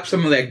you'd slap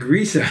some of that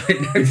grease on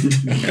it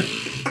next time.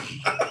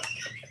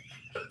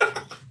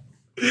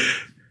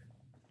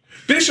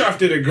 Bischoff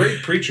did a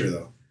great preacher,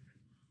 though.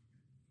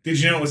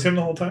 Did you know it was him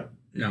the whole time?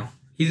 No.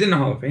 He's in the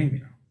Hall of Fame, you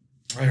know.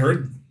 I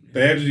heard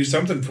they had to do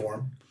something for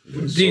him.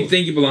 Do you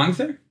think he belongs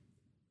there?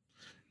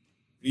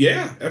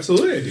 Yeah,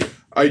 absolutely I do.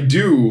 I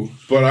do,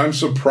 but I'm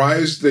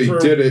surprised they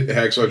did it.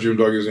 Hacksaw Jim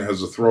Duggan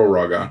has a throw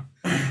rug on.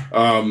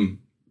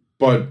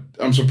 But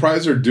I'm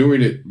surprised they're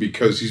doing it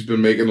because he's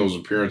been making those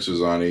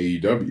appearances on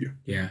AEW.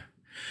 Yeah.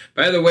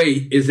 By the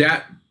way, is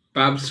that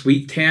Bob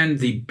Sweetan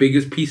the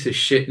biggest piece of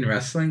shit in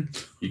wrestling?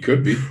 He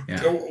could be.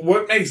 Yeah.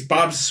 What makes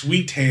Bob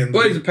Sweetan?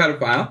 Well, he's a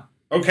pedophile.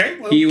 Okay.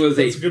 Well, he was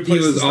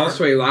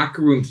also a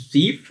locker room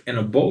thief and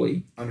a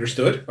bully.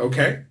 Understood.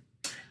 Okay.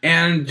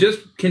 And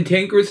just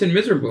cantankerous and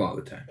miserable all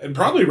the time. And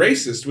probably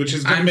racist, which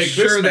is going to make this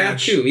match. I'm sure that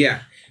too,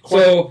 yeah.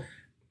 So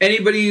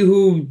anybody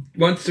who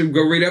wants to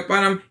go read up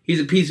on him, he's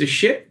a piece of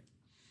shit.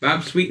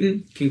 Bob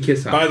Sweetan can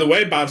kiss off. By the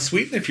way, Bob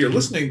Sweetan, if you're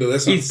listening to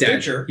this on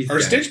Stitcher, or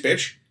dead. Stitch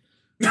Bitch.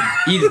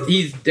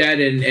 he's dead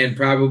and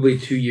probably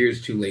 2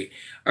 years too late.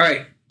 All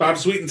right. Bob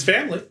Sweetan's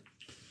family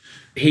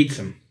hates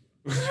him.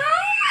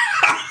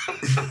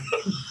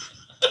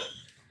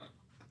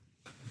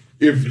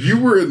 If you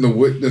were in the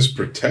witness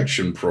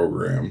protection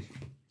program,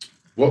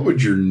 what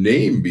would your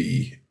name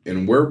be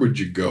and where would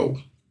you go?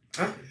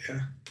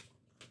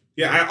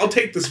 Yeah, I'll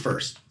take this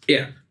first.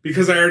 Yeah.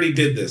 Because I already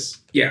did this.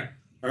 Yeah.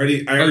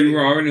 You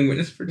were already in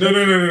witness protection?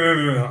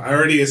 No. I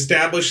already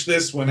established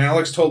this when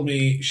Alex told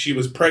me she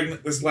was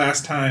pregnant this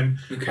last time.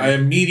 Okay. I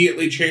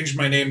immediately changed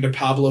my name to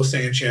Pablo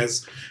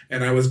Sanchez,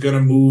 and I was going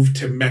to move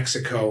to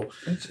Mexico.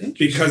 That's interesting.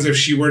 Because if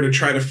she were to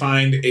try to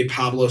find a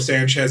Pablo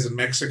Sanchez in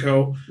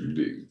Mexico,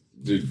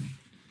 it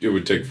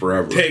would take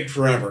forever.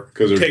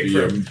 Because there'd be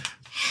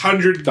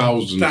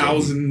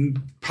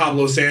 100,000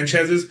 Pablo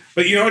Sanchez's.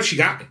 But you know what? She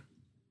got me.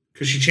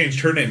 Because she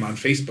changed her name on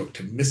Facebook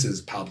to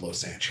Mrs. Pablo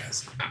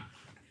Sanchez.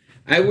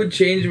 I would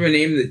change my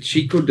name to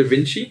Chico Da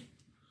Vinci.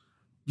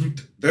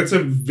 That's a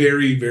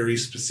very, very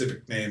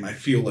specific name. I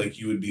feel like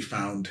you would be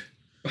found.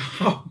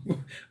 Oh,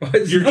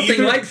 it's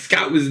nothing like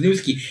Scott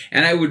Wisniewski.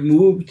 And I would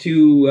move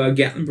to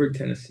Gatlinburg,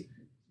 Tennessee.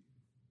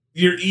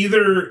 You're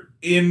either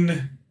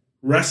in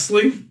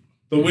wrestling,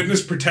 the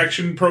witness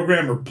protection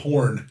program, or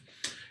porn.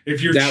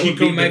 If you're that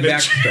Chico would be my Da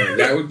Vinci. backstory.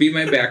 That would be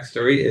my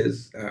backstory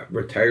is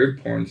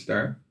retired porn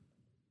star,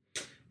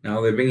 now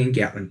living in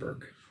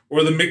Gatlinburg.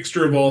 Or the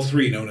mixture of all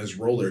three, known as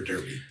roller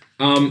derby.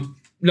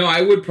 No,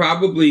 I would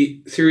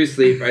probably,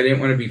 seriously, if I didn't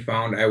want to be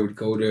found, I would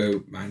go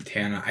to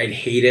Montana. I'd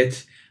hate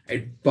it.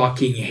 I'd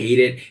fucking hate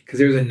it because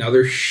there's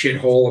another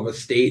shithole of a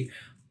state,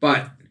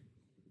 but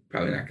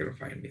probably not going to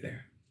find me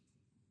there.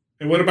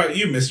 And what about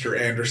you, Mr.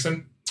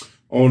 Anderson?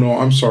 Oh, no,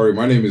 I'm sorry.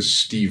 My name is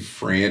Steve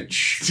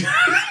Franch.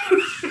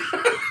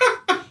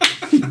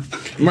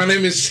 My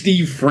name is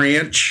Steve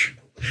Franch,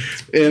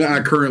 and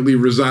I currently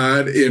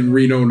reside in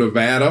Reno,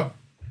 Nevada.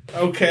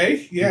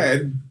 Okay, yeah.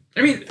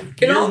 I mean,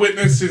 your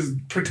witness's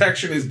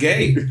protection is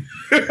gay.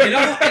 in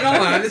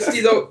all honesty,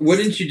 though,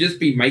 wouldn't you just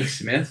be Mike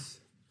Smith?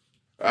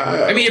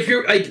 I mean, if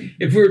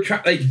we were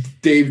trying, like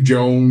Dave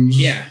Jones.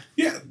 Yeah.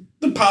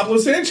 the Pablo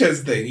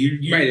Sanchez thing.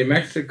 You right in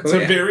Mexico. It's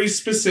a very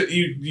specific.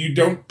 You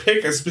don't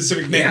pick a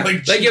specific name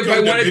like if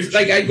I wanted,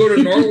 like I'd go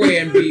to Norway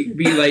and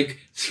be like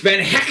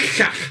Sven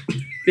Hekka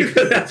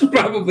because that's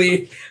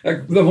probably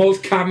the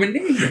most common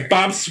name there.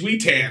 Bob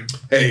Sweetan.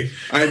 Hey,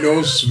 I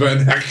know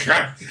Sven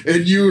Hekka,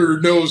 and you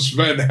know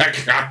Sven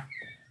Hekka.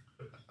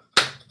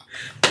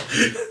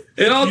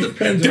 It all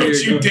depends.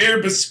 Don't you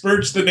dare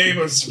besmirch the name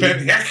of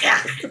Sven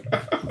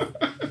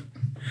Hekka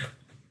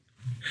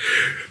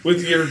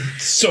with your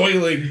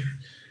soiling.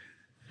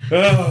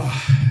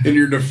 In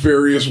your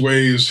nefarious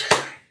ways.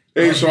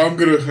 Hey, so I'm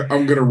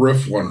gonna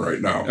riff one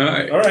right now. All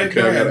right.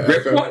 Okay,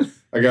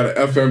 I got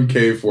an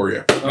FMK for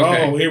you. Okay.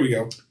 Oh, here we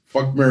go.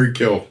 Fuck, marry,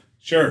 kill.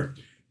 Sure.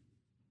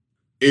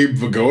 Abe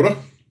Vigoda.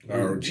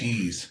 Oh,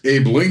 jeez.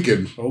 Abe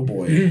Lincoln. Oh,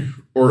 boy.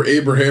 Or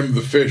Abraham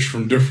the Fish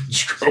from Different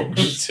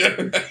Strokes.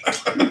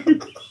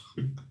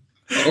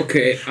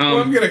 Okay. Well,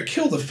 I'm gonna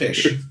kill the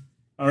fish.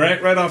 All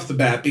right off the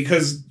bat,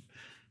 because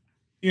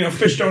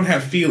fish don't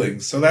have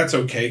feelings, so that's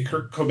okay.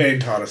 Kurt Cobain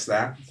taught us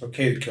that. It's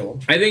okay to kill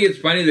them. I think it's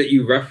funny that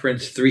you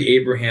referenced 3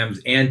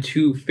 Abrahams and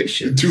 2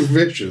 fishes. 2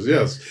 fishes,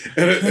 yes.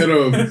 And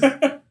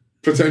a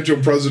potential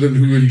president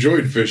who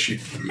enjoyed fishing.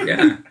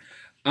 Yeah.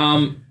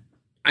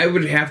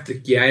 I'd have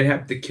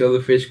to kill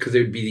the fish because it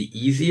would be the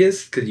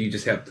easiest because you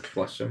just have to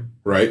flush them.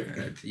 Right. And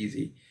it's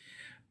easy.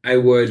 I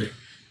would.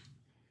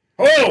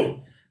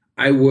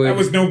 That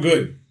was no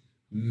good.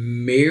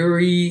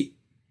 Marry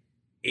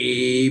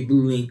Abe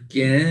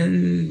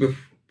Lincoln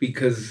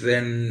because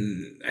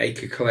then I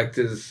could collect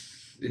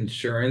his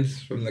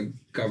insurance from the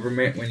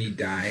government when he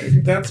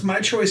died. That's my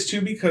choice too,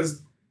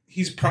 because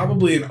he's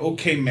probably an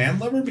okay man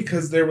lover,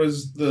 because there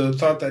was the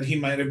thought that he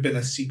might have been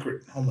a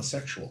secret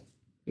homosexual.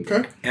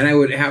 Okay. And I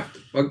would have to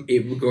fuck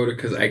Abe Vigoda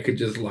because I could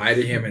just lie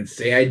to him and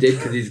say I did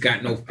because he's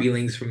got no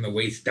feelings from the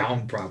waist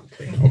down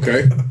probably.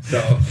 Okay.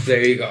 So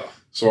there you go.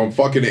 So I'm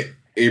fucking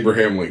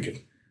Abraham Lincoln.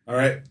 All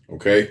right.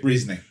 Okay.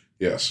 Reasoning.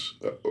 Yes.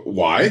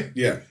 Why?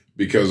 Yeah.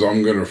 Because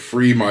I'm going to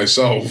free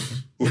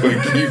myself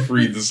like he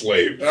freed the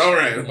slaves. All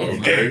right.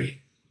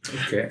 Okay.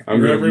 Okay.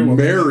 I'm going to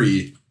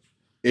marry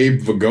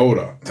Abe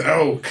Vigoda.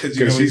 Oh,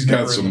 because he's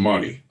got some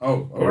money.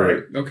 Oh, all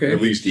right. Okay.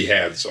 At least he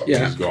had some.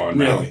 Yeah. He's gone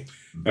really?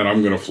 now. And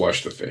I'm going to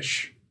flush the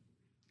fish.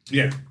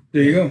 Yeah.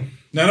 There you go.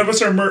 None of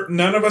us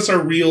are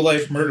real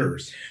life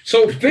murderers.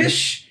 So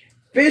Fish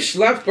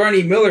left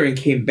Barney Miller and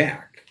came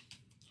back.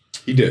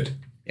 He did.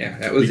 Yeah,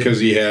 that was because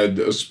he had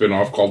a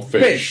spinoff called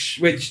Fish,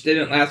 which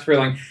didn't last very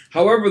long.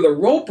 However, the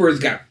Ropers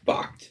got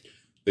fucked.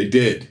 They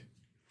did.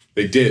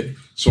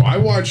 So I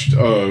watched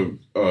a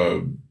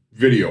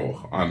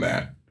video on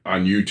that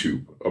on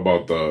YouTube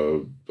about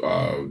the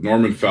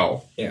Norman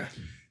Fell. Yeah,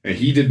 and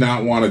he did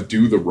not want to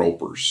do the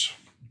Ropers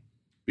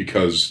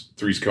because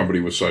Three's Company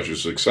was such a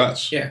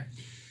success. Yeah,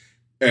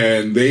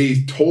 and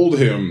they told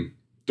him,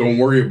 "Don't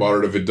worry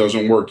about it. If it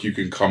doesn't work, you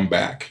can come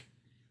back."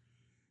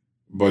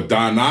 But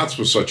Don Knotts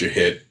was such a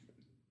hit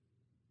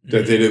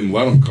that they didn't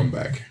let him come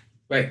back.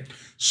 Right.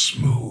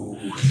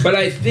 Smooth. But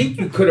I think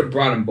you could have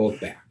brought them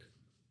both back.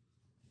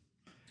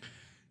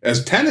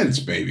 As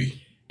tenants,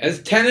 maybe.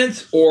 As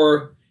tenants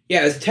or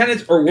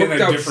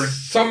worked out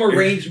some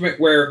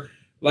arrangement where,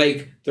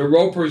 like, the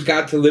Ropers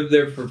got to live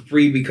there for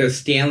free because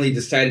Stanley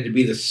decided to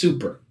be the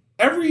super.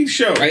 Every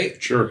show.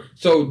 Right? Sure.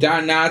 So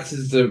Don Knotts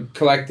is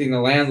collecting the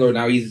landlord.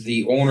 Now he's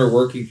the owner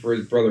working for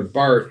his brother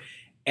Bart.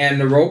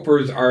 And the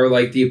Ropers are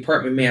like the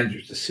apartment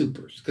managers, the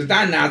supers. Because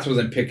Don Knotts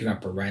wasn't picking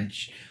up a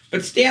wrench.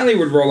 But Stanley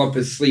would roll up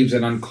his sleeves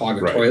and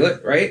unclog a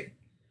toilet, right?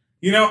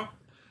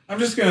 I'm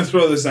just going to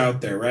throw this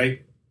out there,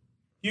 right?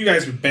 You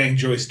guys would bang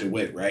Joyce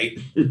DeWitt, right?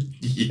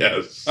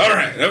 Yes. All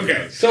right,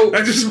 okay. So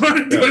I just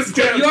wanted to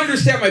establish. You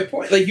understand my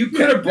point? Like, you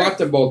could have brought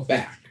them both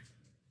back.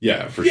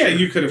 Yeah, for sure. Yeah,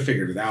 you could have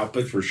figured it out,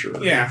 but for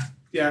sure. Yeah.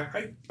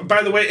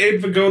 By the way,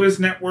 Abe Vigoda's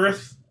net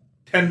worth,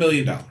 $10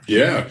 million.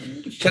 Yeah.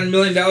 $10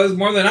 million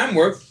more than I'm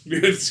worth.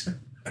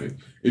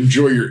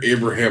 Enjoy your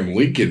Abraham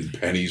Lincoln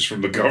pennies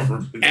from the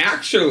government.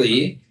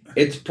 Actually,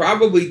 it's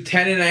probably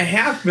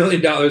 $10.5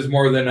 million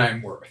more than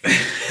I'm worth.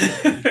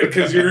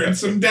 Because you're in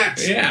some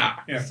debt.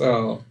 Yeah.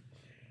 So,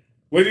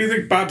 what do you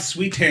think Bob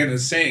Sweetan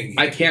is saying?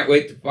 I can't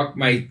wait to fuck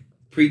my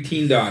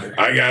preteen daughter.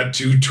 I got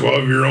 2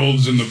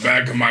 12-year-olds in the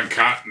back of my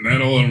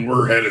Continental, and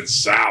we're headed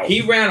south.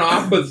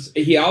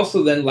 He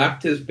also then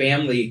left his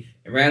family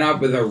and ran off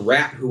with a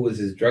rat who was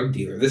his drug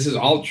dealer. This is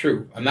all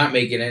true. I'm not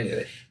making any of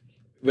it.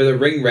 With a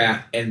ring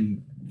rat,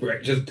 and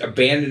just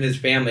abandoned his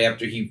family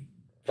after he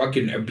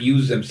fucking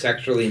abused them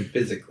sexually and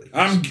physically.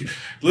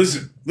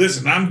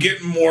 Listen, I'm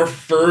getting more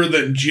fur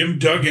than Jim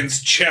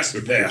Duggan's chest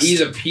vest. He's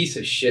a piece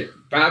of shit.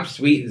 Bob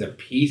Sweetan's a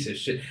piece of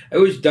shit. I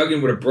wish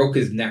Duggan would have broke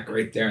his neck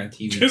right there on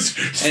TV. Just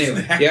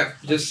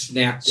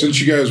snapped.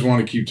 Since you guys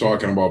want to keep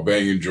talking about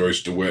banging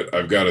Joyce DeWitt,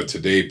 I've got a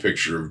Today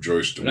picture of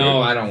Joyce DeWitt.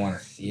 No, I don't want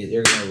to see it.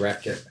 You're going to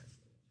wreck it.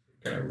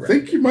 I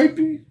think you might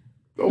be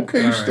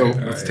okay still.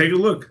 Let's take a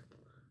look.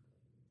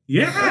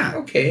 Yeah.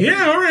 Okay.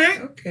 Yeah, all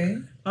right. Okay.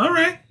 All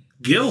right.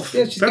 Gilf.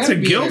 Yeah, that's a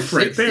Gilf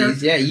right there.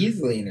 Yeah,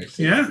 easily in her 60s.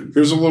 Yeah.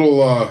 Here's a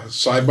little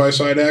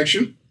side-by-side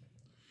action.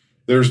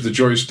 there's the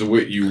Joyce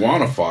DeWitt you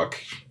want to fuck.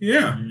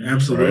 Yeah,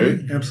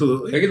 absolutely. Right?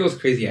 Absolutely. Look at those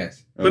crazy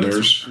eyes.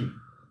 And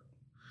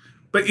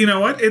But you know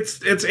what?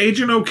 It's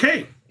aging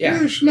okay.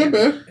 Yeah. she's not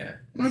bad. Yeah.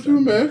 Not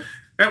doing bad.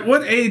 At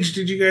what age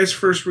did you guys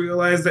first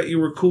realize that you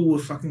were cool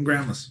with fucking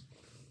grandmas?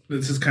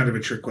 This is kind of a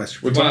trick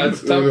question. What Well, time?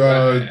 it's tough.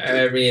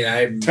 I mean,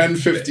 I'm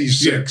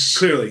 10:56.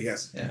 Clearly,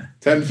 yes. Yeah.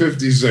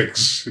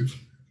 10:56.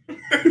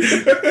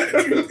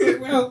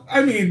 Well,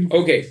 I mean,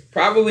 Okay,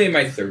 probably in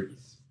my 30s.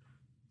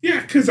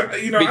 yeah, because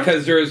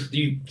Because there's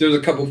a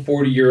couple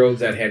 40-year-olds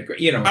that had,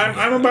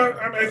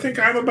 I think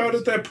I'm about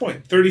at that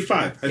point.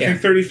 35. I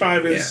think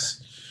 35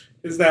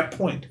 is that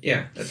point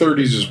Yeah.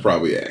 30s is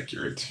probably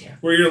accurate.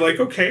 where you're like,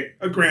 okay,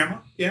 a grandma,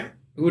 yeah.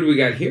 Who do we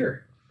got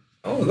here?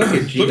 Oh, look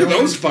at Gino. Look at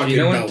those fucking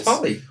Gino belts. and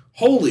Tully.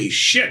 Holy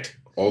shit!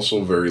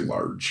 Also very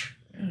large.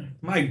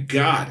 My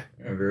God,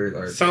 Very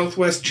large.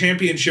 Southwest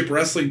Championship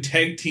Wrestling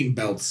Tag Team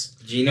belts.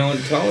 Gino and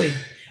Tully.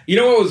 You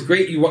know what was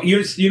great?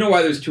 You know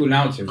why there's two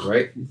announcers,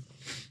 right?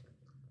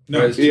 No,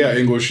 There's two- Yeah,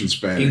 English and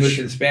Spanish. English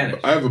and Spanish.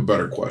 I have a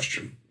better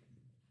question.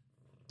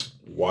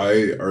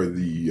 Why are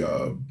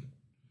the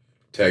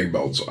tag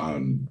belts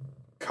on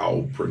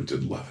cow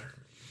printed leather?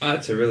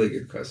 That's a really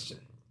good question.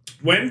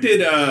 When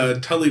did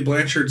Tully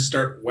Blanchard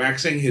start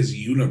waxing his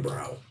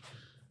unibrow?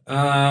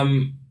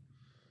 And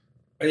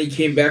he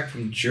came back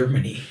from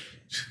Germany.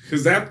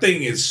 Because that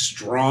thing is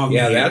strong.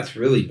 Yeah, man. that's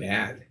really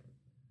bad.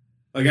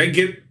 Like, I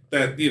get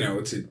that,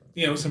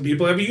 some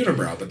people have a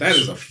unibrow, but that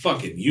is a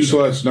fucking unibrow.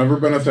 So that's never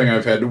been a thing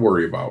I've had to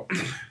worry about.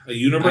 A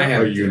unibrow? I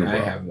have, A unibrow. I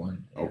have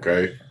one.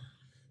 Okay.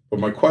 But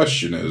my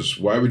question is,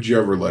 why would you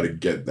ever let it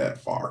get that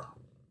far?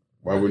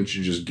 Why wouldn't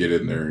you just get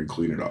in there and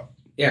clean it up?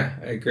 Yeah,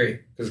 I agree.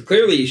 Because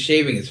clearly he's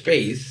shaving his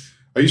face.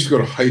 I used to go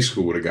to high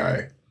school with a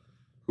guy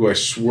who, I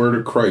swear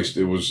to Christ,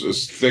 it was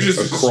as thick Just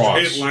a a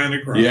cross. straight line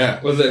across.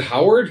 Yeah. Was it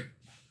Howard?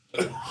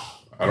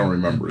 I don't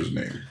remember his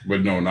name.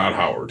 But no, not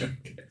Howard.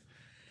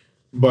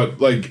 But,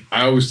 like,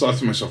 I always thought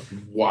to myself,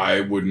 why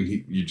wouldn't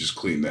you just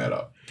clean that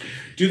up?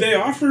 Do they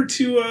offer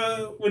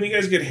to, when you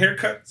guys get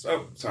haircuts?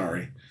 Oh,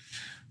 sorry.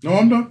 No,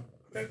 I'm done.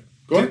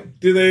 Go ahead.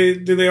 Do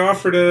they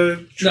offer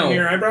to trim No.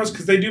 your eyebrows?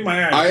 Because they do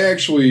my eyes. I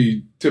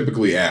actually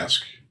typically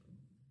ask.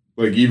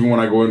 Like, even when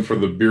I go in for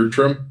the beard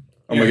trim,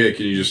 I'm like, hey,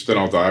 can you just thin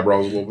out the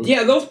eyebrows a little bit?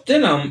 Yeah, they'll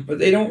thin them, but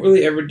they don't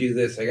really ever do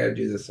this. I got to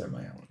do this on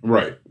my own.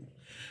 Right.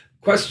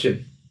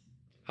 Question.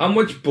 How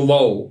much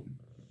blow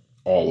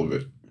All of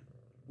it.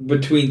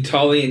 between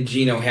Tully and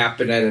Gino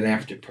happened at an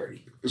after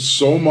party?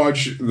 So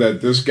much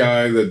that this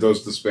guy that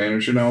does the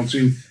Spanish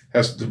announcing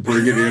has to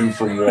bring it in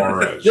from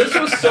Juarez. This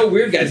was so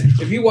weird, guys.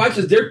 If you watch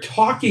this, they're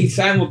talking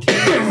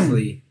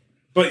simultaneously.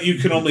 But you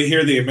can only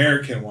hear the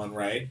American one,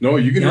 right? No,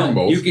 you can hear them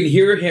both. You can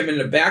hear him in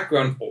the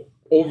background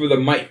over the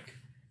mic.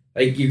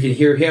 Like, you can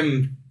hear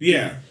him.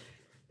 Yeah.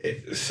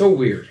 It's so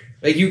weird.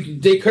 Like,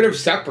 they could have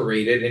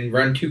separated and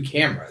run two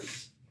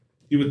cameras.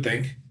 You would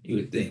think. You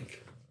would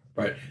think.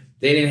 But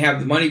they didn't have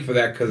the money for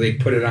that because they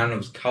put it on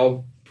those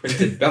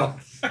cow-printed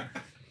belts.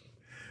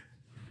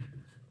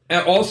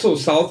 And also,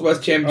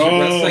 Southwest Championship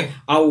Wrestling,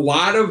 a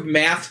lot of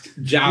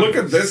masked jobbers.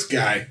 Look at this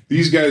guy.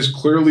 These guys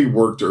clearly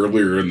worked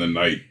earlier in the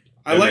night.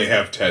 I And like- they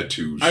have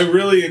tattoos. I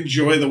really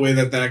enjoy the way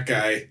that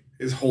guy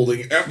is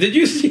holding. Did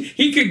you see?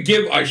 He could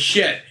give a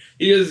shit.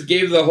 He just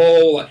gave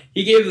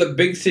he gave the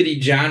big city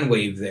John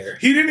wave there.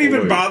 He didn't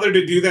even Boy. bother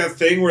to do that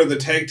thing where the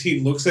tag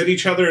team looks at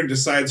each other and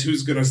decides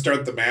who's going to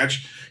start the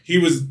match. He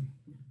was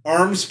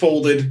arms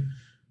folded,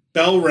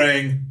 bell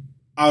rang,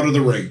 out of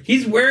the ring.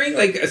 He's wearing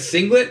like a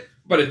singlet,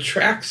 but a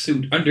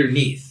tracksuit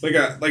underneath. Like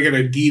an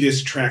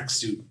Adidas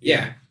tracksuit.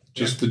 Yeah,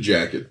 Just the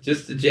jacket.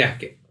 just the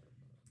jacket.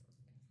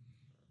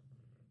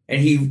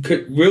 And he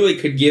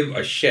could give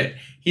a shit.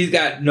 He's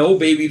got no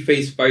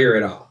babyface fire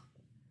at all.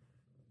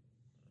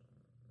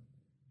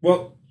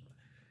 Well,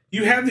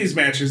 you have these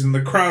matches and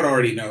the crowd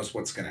already knows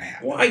what's going to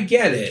happen. Well, I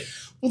get it.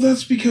 Well,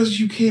 that's because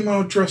you came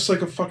out dressed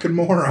like a fucking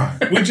moron.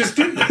 We just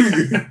did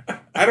this.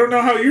 I don't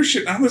know how you're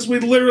shitting on this. We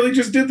literally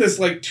just did this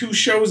like 2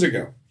 shows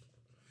ago.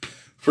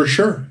 For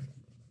sure.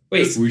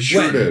 Wait, We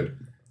sure when?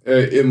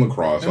 did. In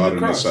lacrosse, In out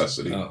lacrosse. of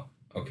necessity. Oh,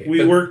 okay. We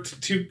But-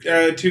 worked two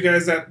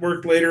guys that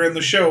worked later in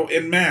the show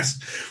in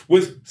masks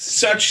with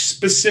such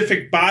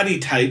specific body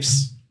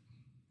types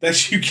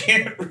that you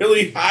can't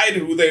really hide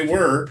who they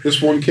were.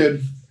 This one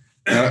kid,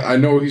 I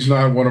know he's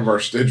not one of our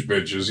stitch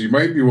bitches. He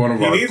might be one of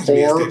He our needs to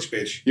be a core. stitch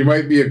bitch. He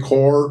might be a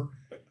core.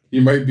 He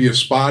might be a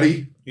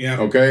spotty. Yeah.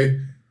 Okay?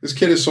 This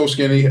kid is so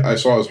skinny, I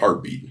saw his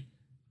heartbeat.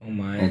 Oh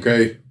my.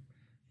 Okay?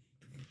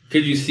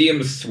 Could you see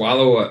him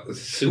swallow a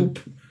soup?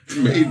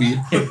 Maybe.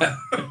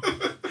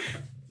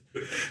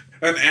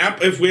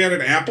 If we had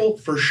an apple,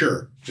 for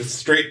sure. Just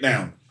straight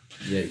down.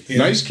 Yeah. Yeah.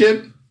 Nice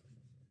kid.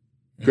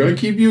 Gonna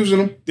keep using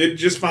him. Did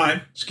just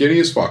fine. Skinny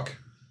as fuck.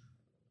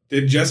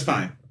 Did just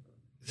fine.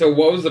 So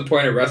what was the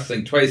point of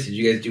wrestling twice? Did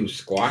you guys do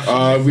squash?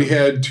 We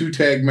had 2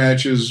 tag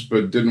matches,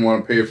 but didn't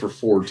want to pay for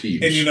 4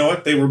 teams. And you know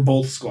what? They were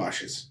both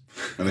squashes.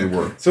 And they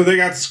were. So they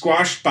got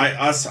squashed by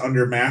us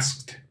under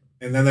masked,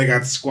 and then they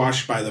got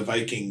squashed by the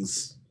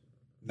Vikings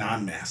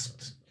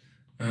non-masked.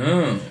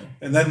 Oh.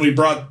 And then we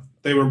brought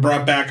They were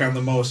brought back on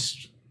the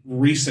most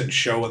recent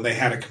show, and they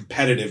had a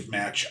competitive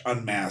match,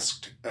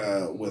 unmasked,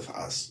 with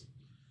us.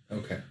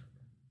 Okay.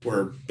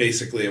 Where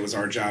basically it was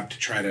our job to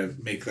try to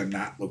make them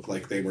not look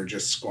like they were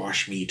just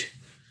squash meat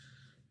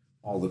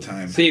all the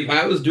time. See, if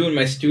I was doing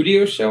my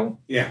studio show,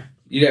 yeah,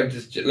 you'd have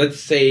this. Let's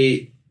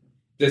say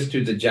this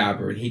dude's a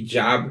jobber, and he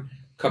job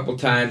a couple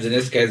times, and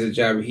this guy's a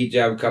jobber, he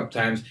job a couple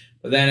times.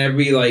 But then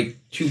every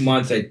 2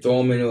 months, I'd throw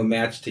them into a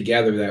match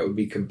together that would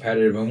be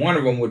competitive, and one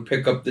of them would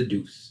pick up the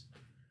deuce.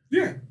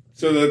 Yeah.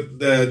 So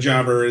the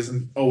jobber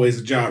isn't always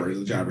a jobber.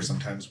 The jobber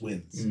sometimes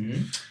wins.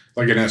 Mm-hmm.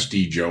 Like an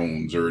S.D.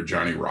 Jones or a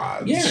Johnny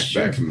Rods. Yeah,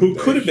 sure. Back in the Who day.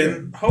 could have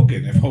been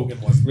Hogan if Hogan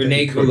wasn't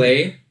Renee there.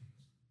 Goulet.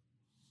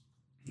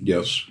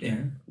 Yes. Yeah.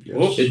 Yes.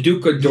 Whoops. The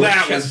Duke of That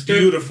was Dorchester.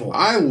 beautiful.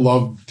 I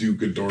love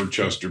Duke of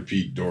Dorchester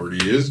Pete Doherty.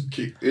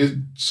 It's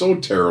so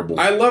terrible.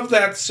 I love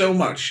that so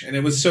much, and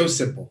it was so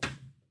simple.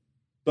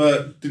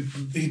 But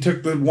he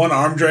took the one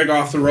arm drag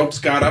off the ropes,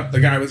 got up. The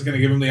guy was going to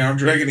give him the arm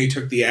drag, and he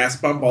took the ass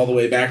bump all the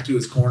way back to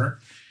his corner.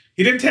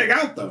 He didn't tag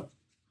out, though.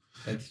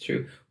 That's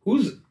true.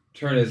 Whose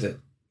turn is it?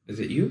 Is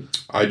it you?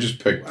 I just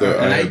picked the.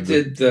 And I had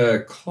did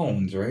the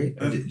clones, right?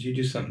 Or did you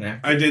do something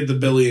after? I did the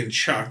Billy and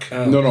Chuck.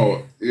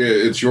 No.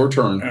 It's your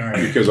turn All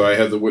right. because I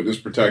had the witness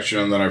protection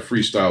and then I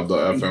freestyled the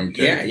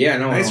FMK. Yeah,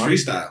 no. Nice I'm-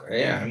 freestyle.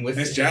 Yeah, I'm with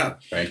Nice you. job.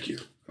 Thank you.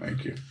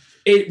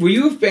 Were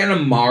you a fan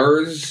of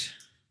Mars?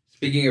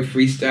 Speaking of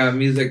freestyle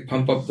music,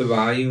 Pump Up the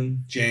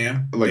Volume.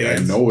 Jam. Like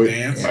dance, I know it.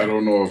 Dance. I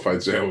don't know if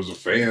I'd say I was a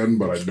fan,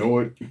 but I know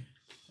it.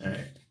 All right.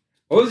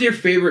 What was your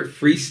favorite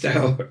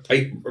freestyle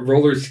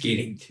roller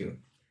skating tune?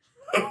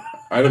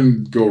 I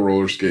didn't go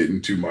roller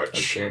skating too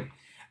much. Okay.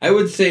 I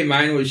would say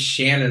mine was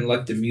Shannon,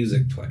 Let the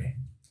Music Play.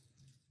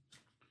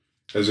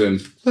 As in,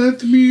 let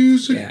the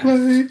music Yeah.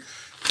 play.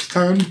 It's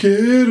time to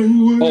get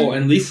away. Oh,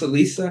 and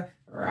Lisa.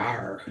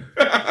 Rawr.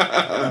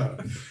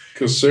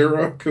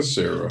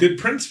 Casera. Did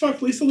Prince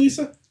fuck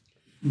Lisa?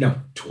 No.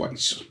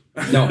 Twice.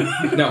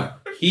 No.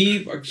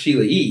 He fucked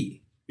Sheila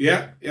E.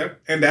 Yeah.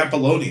 And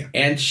Apollonia.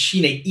 And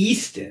Sheena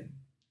Easton.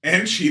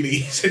 And Sheena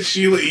Easton.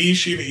 Sheila E.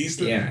 Sheena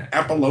Easton. Yeah.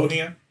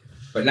 Apollonia.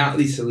 But not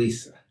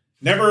Lisa.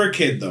 Never a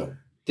kid, though.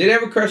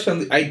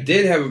 I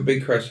did have a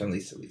big crush on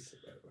Lisa, by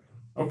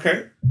the way.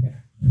 Okay. Yeah.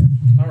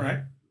 All right.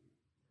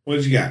 What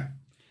did you got?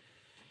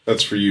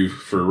 That's for you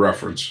for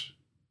reference.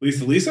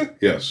 Lisa?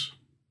 Yes.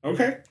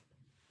 Okay.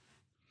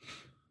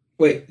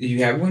 Wait, do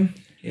you have one?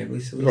 You have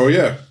Lisa? Oh,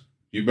 yeah.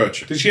 You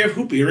betcha. Did she have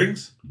hoop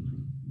earrings?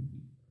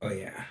 Oh,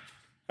 yeah.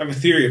 I have a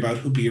theory about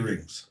hoop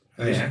earrings.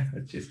 Oh, yeah.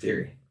 That's your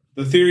theory.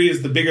 The theory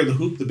is the bigger the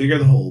hoop, the bigger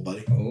the hole,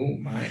 buddy. Oh,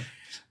 my.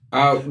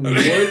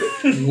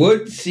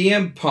 Would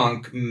CM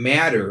Punk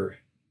matter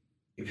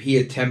if he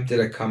attempted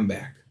a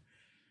comeback?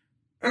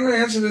 I'm going to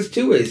answer this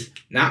two ways.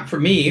 Not for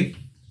me,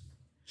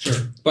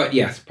 Sure. but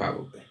yes,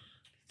 probably.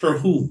 For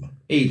whom?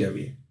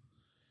 AEW.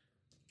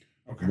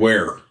 Okay.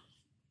 Where?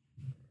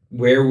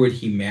 Where would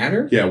he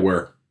matter? Yeah,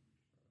 where?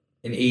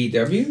 In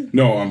AEW?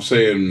 No, I'm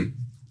saying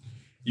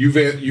you've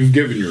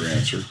given your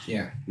answer.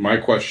 Yeah. My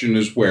question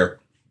is where?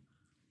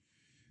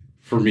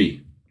 For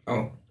me.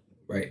 Oh,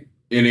 right.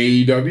 In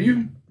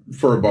AEW?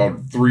 For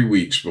about 3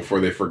 weeks before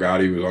they forgot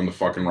he was on the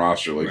fucking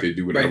roster like they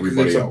do with Right, 'cause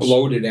everybody it's a else.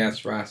 bloated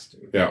ass roster.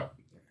 Yeah.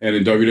 And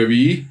in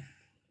WWE,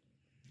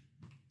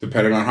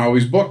 depending on how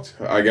he's booked,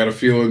 I got a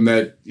feeling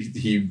that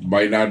he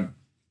might not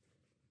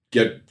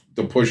get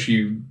the push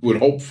he would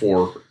hope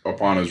for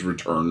upon his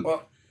return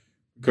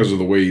because of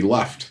the way he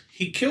left.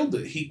 He killed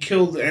it.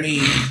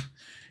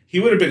 He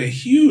would have been a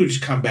huge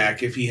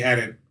comeback if he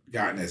hadn't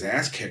gotten his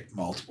ass kicked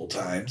multiple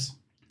times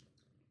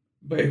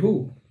By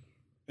who?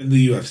 in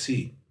the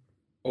UFC.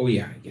 Oh,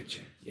 yeah, I get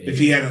you. Yeah, If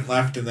he hadn't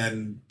left and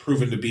then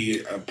proven to be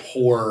a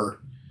poor...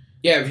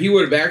 Yeah, if he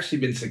would have actually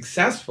been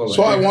successful.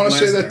 So I want to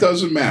say Lesnar. that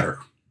doesn't matter.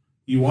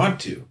 You want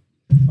to.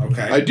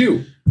 Okay. I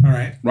do. All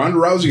right. Ronda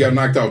Rousey got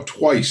knocked out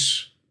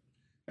twice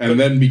and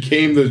then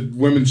became the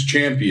women's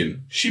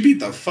champion. She beat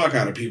the fuck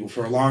out of people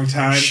for a long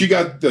time. She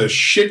got the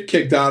shit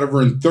kicked out of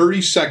her in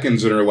 30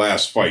 seconds in her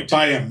last fight.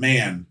 by a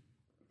man.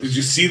 Did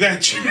you see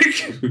that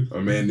chick? A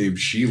man named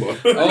Sheila.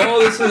 Oh,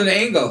 this is an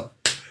angle.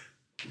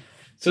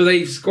 So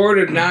they scored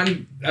a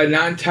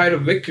non-title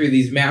victory,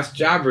 these masked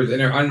jobbers, and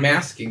they're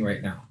unmasking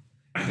right now.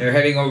 They're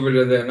heading over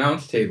to the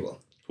announce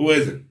table. Who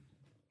is it?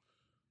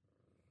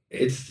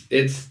 It's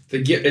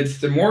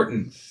the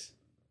Mortons.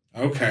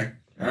 Okay.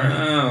 All right.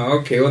 Oh,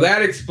 okay. Well,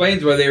 that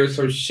explains why they were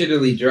so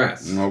shittily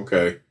dressed.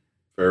 Okay.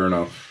 Fair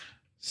enough.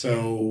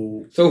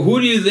 So who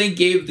do you think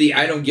gave the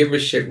 "I don't give a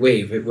shit"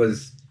 wave? It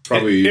was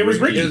Probably It was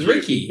Ricky. It was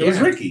Ricky. it was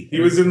yeah. Ricky. He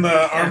was in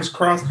the arms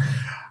crossed.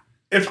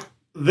 If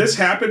this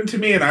happened to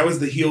me and I was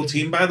the heel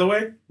team, by the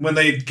way, when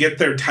they get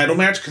their title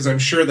match, because I'm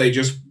sure they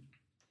just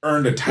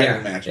earned a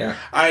title match, Yeah.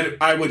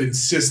 I would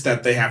insist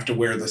that they have to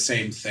wear the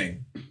same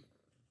thing.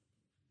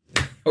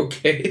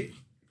 Okay.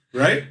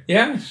 Right?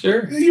 Yeah,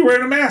 sure. You're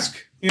wearing a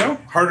mask. You know,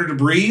 harder to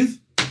breathe,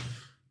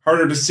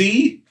 harder to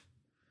see.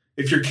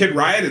 If your Kid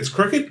Riot, it's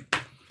crooked.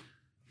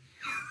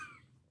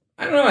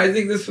 I don't know. I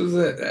think this was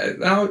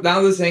now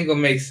this angle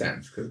makes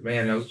sense because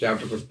man, those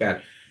jobbers look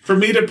bad. For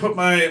me to put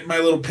my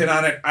little pin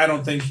on it, I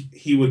don't think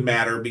he would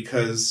matter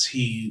because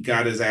he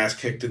got his ass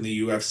kicked in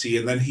the UFC,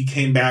 and then he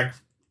came back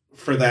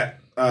for that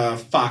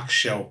Fox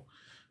show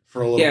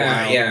for a little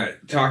while. Yeah,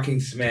 talking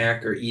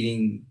smack or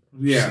eating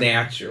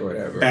snatch or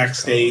whatever.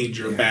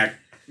 Backstage or back,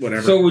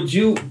 whatever. So would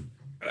you...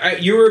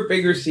 you were a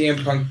bigger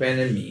CM Punk fan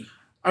than me.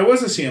 I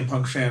was a CM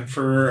Punk fan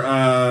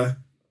for...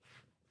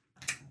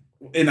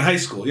 in high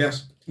school,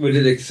 yes. Would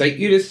it excite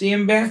you to see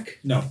him back?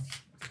 No.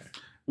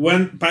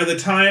 By the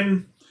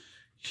time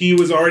he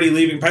was already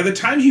leaving, by the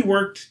time he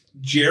worked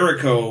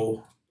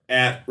Jericho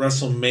at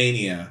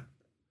WrestleMania,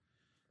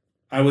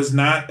 I was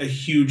not a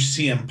huge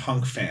CM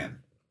Punk fan.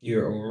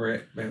 You're over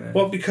it by then?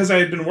 Well, because I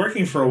had been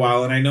working for a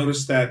while and I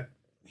noticed that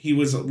he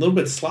was a little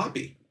bit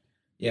sloppy.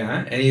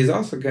 Yeah, and he's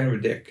also kind of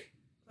a dick.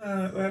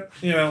 I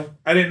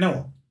didn't know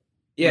him.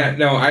 Yeah,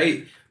 no,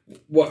 I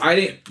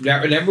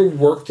never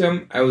worked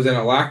him. I was in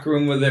a locker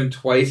room with him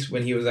twice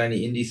when he was on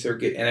the indie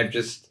circuit, and I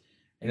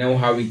know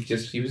how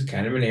he was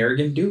kind of an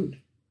arrogant dude.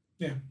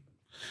 Yeah.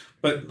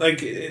 But,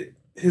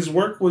 his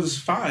work was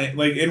fine.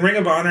 Like, in Ring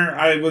of Honor,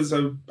 I was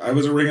a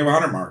Ring of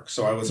Honor mark,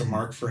 so I was a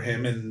mark for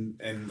him,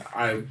 and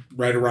I,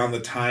 right around the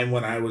time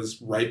when I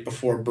was right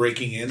before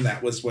breaking in,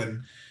 that was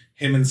when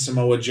him and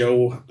Samoa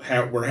Joe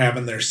were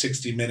having their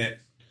 60-minute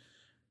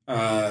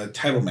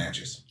title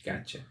matches.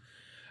 Gotcha.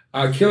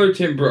 Killer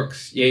Tim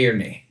Brooks, yay or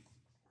nay?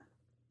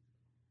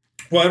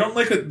 Well, I don't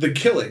like the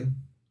killing,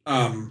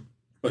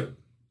 but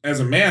as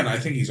a man, I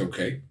think he's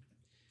okay.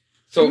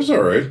 So, he's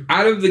all right.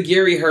 Out of the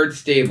Gary Hart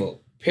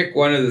stable, pick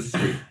one of the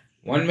three.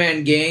 One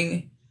Man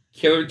Gang,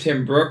 Killer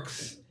Tim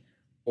Brooks,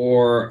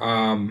 or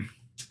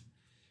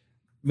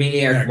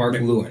Maniac Mark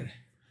Lewin.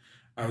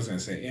 I was going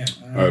to say, yeah.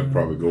 I'd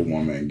probably go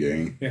One Man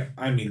Gang. Yeah,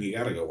 I mean, you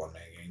got to go One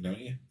Man Gang, don't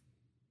you?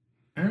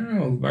 I don't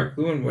know. Mark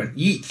Lewin went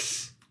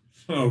Yeats.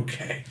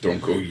 Okay.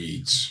 Don't go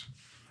Yeats.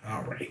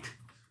 All right.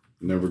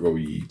 Never go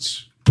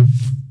Yeats.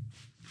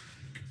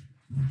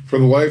 For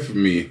the life of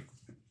me,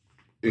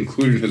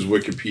 including his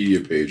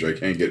Wikipedia page, I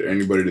can't get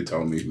anybody to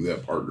tell me who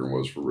that partner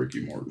was for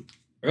Ricky Morton.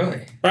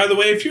 Really? By the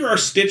way, if you're our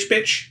Stitch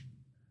bitch,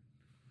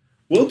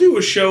 we'll do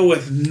a show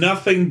with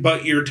nothing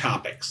but your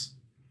topics.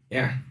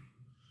 Yeah.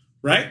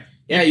 Right?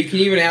 Yeah, you can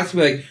even ask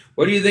me, like,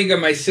 what do you think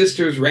of my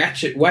sister's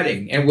ratchet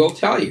wedding? And we'll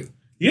tell you.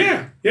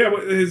 Yeah. Yeah,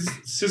 his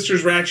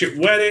sister's ratchet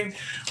wedding.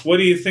 What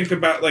do you think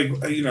about,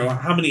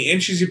 how many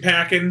inches you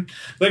packing?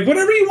 Like,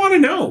 whatever you want to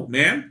know,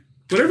 man.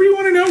 Whatever you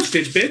want to know,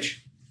 Stitch bitch.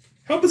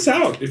 Help us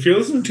out. If you're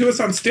listening to us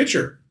on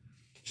Stitcher,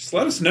 just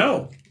let us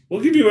know.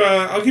 We'll give you.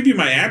 I'll give you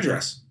my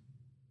address.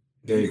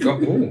 There you go.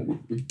 Ooh.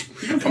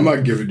 I'm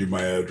not giving you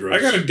my address.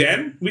 I got a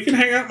den. We can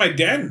hang out in my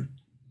den.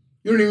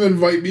 You don't even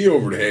invite me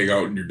over to hang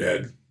out in your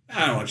den.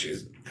 I don't want you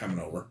coming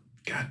over.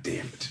 God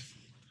damn it.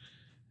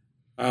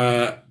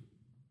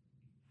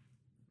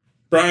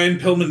 Brian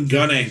Pillman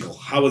gun angle.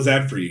 How was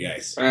that for you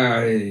guys?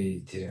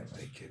 I didn't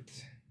like it.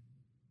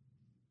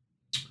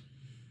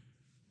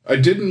 I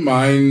didn't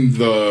mind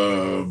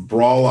the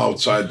brawl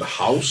outside the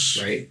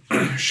house. Right.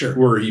 Sure.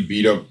 Where he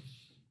beat up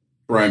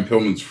Brian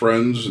Pillman's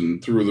friends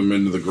and threw them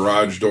into the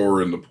garage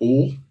door in the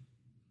pool.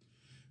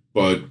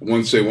 But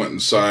once they went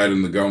inside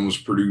and the gun was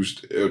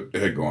produced, it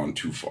had gone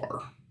too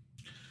far.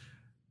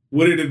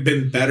 Would it have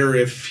been better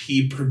if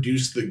he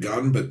produced the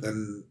gun, but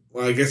then,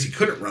 well, I guess he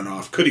couldn't run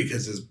off, could he?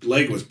 Because his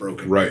leg was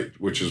broken. Right,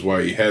 which is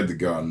why he had the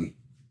gun.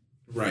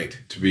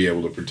 Right. To be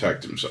able to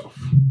protect himself.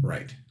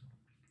 Right.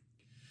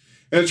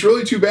 And it's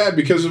really too bad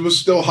because it was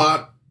still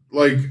hot,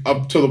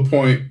 up to the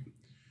point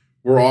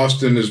where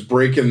Austin is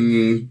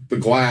breaking the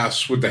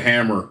glass with the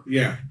hammer.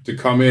 Yeah. To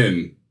come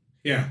in.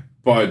 Yeah.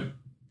 But,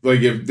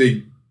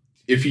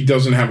 if he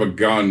doesn't have a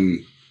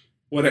gun,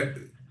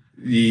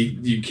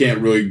 you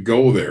can't really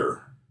go there.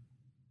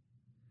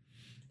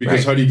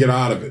 Because how do you get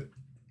out of it?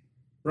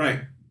 Right.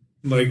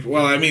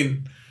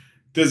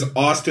 Does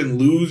Austin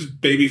lose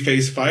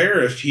babyface fire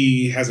if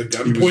he has a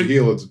gun point? He was a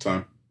heel at the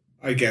time.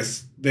 I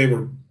guess they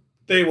were.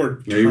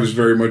 Yeah, he was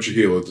very much a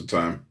heel at the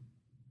time.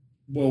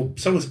 Well,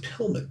 so was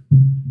Pillman.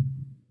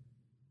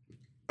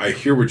 I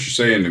hear what you're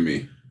saying to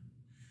me.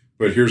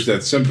 But here's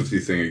that sympathy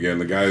thing again.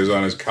 The guy who's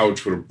on his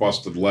couch with a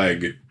busted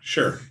leg.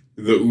 Sure.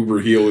 The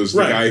uber heel is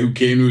the guy who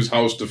came to his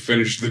house to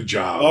finish the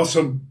job.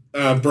 Also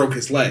broke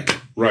his leg.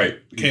 Right.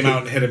 Came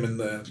out and hit him in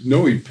the...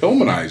 No, he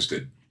Pillmanized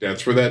it.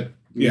 That's where that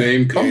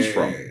name comes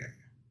from.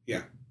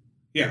 Yeah.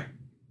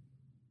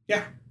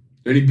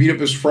 Then he beat up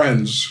his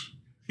friends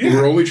who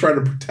were only trying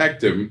to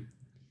protect him.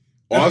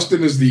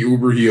 Austin is the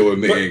uber heel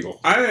in the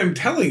angle. I am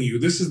telling you,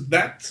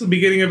 that's the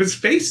beginning of his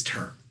face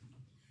turn.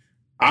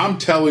 I'm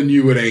telling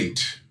you it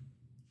ain't.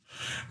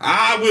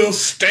 I will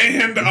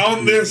stand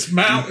on this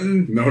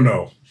mountain.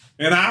 No.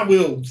 And I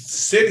will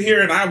sit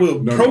here and I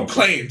will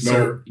proclaim,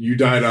 sir. No, you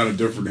died on a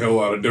different hill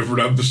on a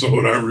different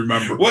episode, I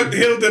remember. What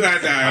hill did I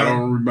die on? I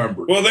don't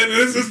remember. Well, then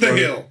this is the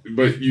hill.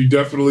 But you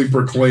definitely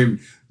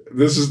proclaimed,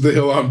 this is the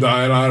hill I'm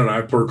dying on, and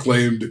I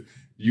proclaimed,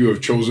 you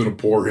have chosen a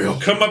poor hill.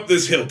 Come up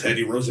this hill,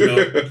 Teddy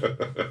Roosevelt.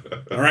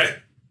 All right?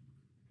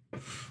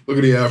 Look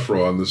at the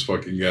afro on this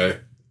fucking guy.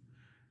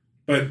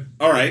 But,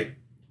 all right.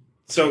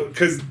 So,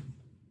 because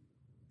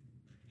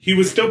he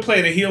was still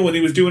playing a heel when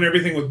he was doing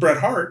everything with Bret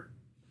Hart.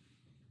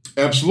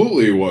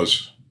 Absolutely, he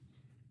was.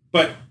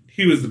 But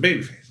he was the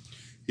babyface.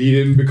 He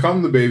didn't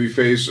become the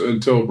babyface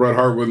until Bret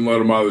Hart wouldn't let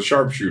him out of the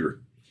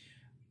sharpshooter.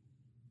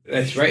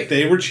 That's right.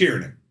 They were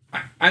cheering him.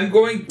 I'm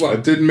going... Well,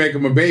 that didn't make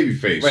him a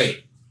babyface.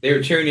 Right. They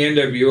were cheering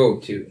the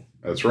NWO, too.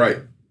 That's right.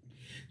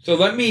 So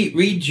let me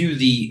read you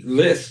the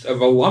list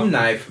of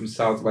alumni from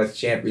Southwest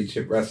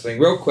Championship Wrestling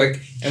real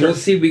quick, and we'll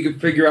see if we can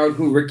figure out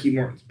who Ricky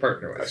Morton's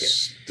partner was. I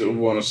still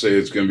want to say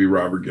it's going to be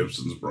Robert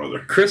Gibson's brother.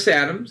 Chris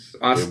Adams,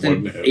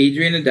 Austin,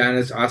 Adrian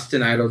Adonis,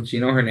 Austin Idol,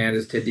 Gino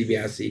Hernandez, Ted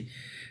DiBiase,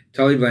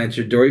 Tully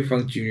Blanchard, Dory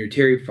Funk Jr.,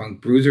 Terry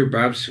Funk, Bruiser,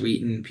 Bob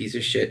Sweeten, piece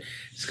of shit,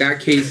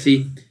 Scott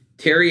Casey,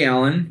 Terry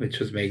Allen, which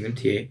was Magnum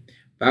TA,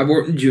 Bob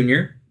Orton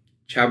Jr.,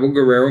 Chavo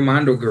Guerrero,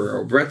 Mondo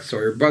Guerrero, Brett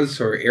Sawyer, Buzz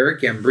Sawyer,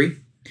 Eric Embry,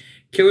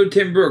 Killer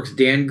Tim Brooks,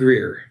 Dan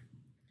Greer,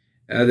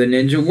 the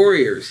Ninja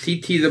Warriors,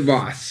 CT the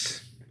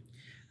Boss,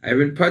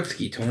 Ivan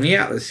Putski, Tony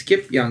Atlas,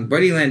 Skip Young,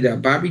 Buddy Landau,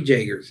 Bobby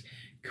Jaggers,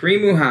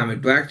 Kareem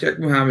Muhammad, Blackjack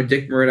Muhammad,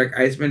 Dick Murdoch,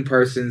 Iceman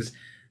Parsons,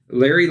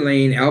 Larry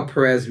Lane, Al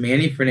Perez,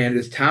 Manny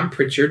Fernandez, Tom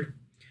Pritchard,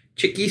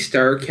 Chicky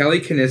Starr,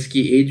 Kelly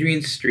Kaniski,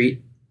 Adrian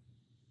Street,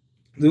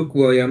 Luke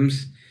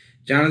Williams,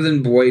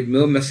 Jonathan Boyd,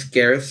 Mil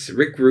Mascaris,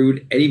 Rick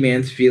Rude, Eddie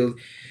Mansfield,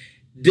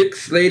 Dick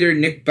Slater,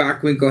 Nick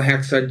Bockwinkel,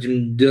 Hacksaw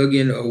Jim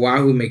Duggan,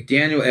 Oahu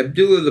McDaniel,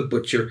 Abdullah the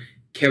Butcher,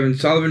 Kevin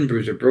Sullivan,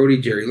 Bruiser Brody,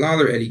 Jerry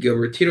Lawler, Eddie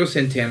Gilbert, Tito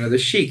Santana, The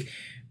Sheik,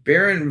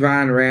 Baron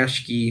Von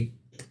Raschke,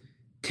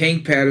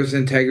 Tank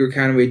Patterson, Tiger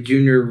Conway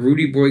Jr.,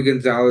 Rudy Boy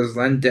Gonzalez,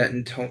 Len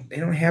Denton, they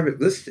don't have it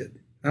listed.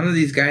 None of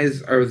these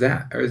guys are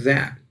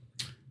that.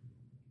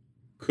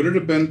 Could it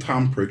have been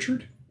Tom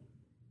Pritchard?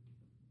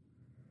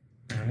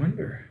 I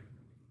wonder.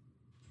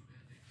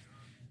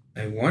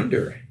 I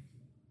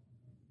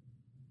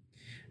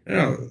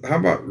don't know. How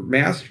about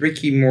Masked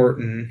Ricky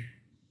Morton?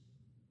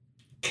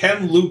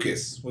 Ken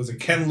Lucas. Was it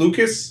Ken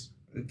Lucas?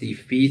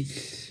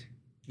 Defeats.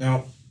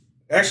 No.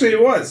 Actually,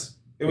 it was.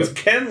 It was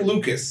Ken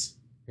Lucas.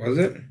 Was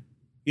it?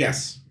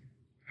 Yes.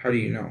 How do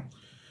you know?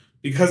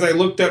 Because I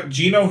looked up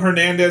Gino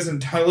Hernandez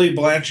and Tully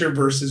Blanchard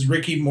versus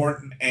Ricky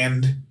Morton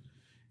and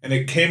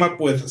it came up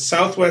with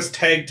Southwest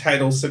Tag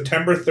Title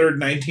September 3rd,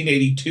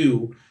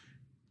 1982.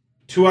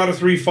 2 out of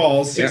 3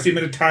 falls,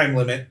 60-minute time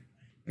limit.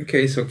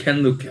 Okay, so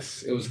Ken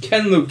Lucas. It was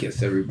Ken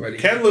Lucas, everybody.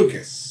 Ken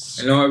Lucas.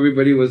 I know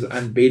everybody was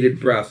on bated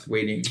breath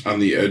waiting. On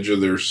the edge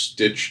of their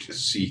stitched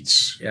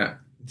seats. Yeah.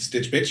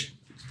 Stitch bitch?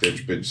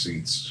 Stitch bitch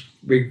seats.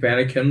 Big fan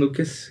of Ken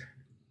Lucas?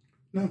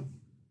 No.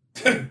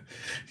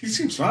 He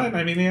seems fine.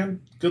 I mean, he had a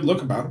good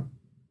look about him.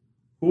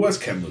 Who was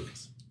Ken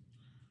Lucas?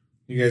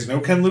 You guys know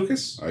Ken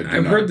Lucas?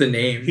 I've heard the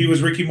name. He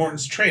was Ricky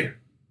Morton's trainer.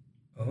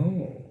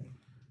 Oh.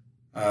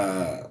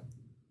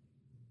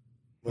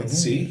 Let's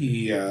see.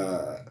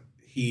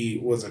 He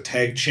was a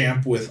tag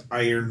champ with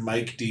Iron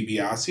Mike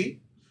DiBiase.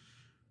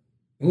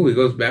 Oh, he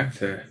goes back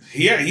to...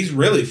 Yeah, he's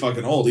really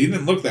fucking old. He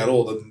didn't look that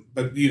old,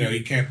 but,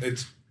 you can't...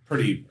 It's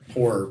pretty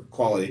poor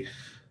quality.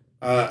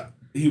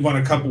 He won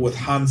a couple with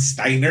Hans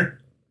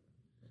Steiner.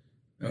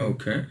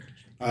 Okay.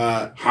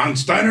 Hans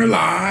Steiner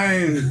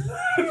line!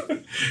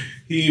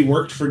 He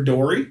worked for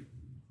Dory.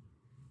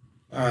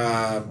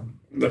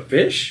 The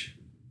Fish?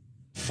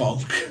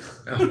 Funk.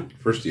 Oh.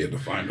 First he had to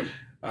find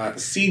him.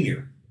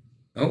 Senior.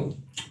 Oh.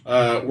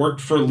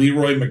 Worked for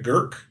Leroy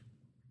McGurk.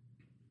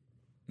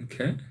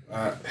 Okay.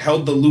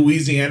 Held the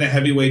Louisiana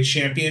Heavyweight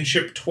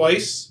Championship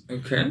twice.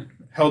 Okay.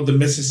 Held the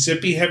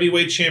Mississippi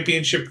Heavyweight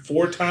Championship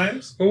 4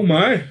 times. Oh,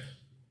 my.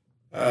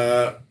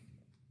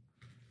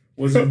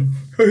 Was he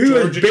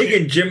was big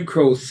in Jim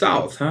Crow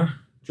South, huh?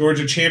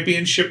 Georgia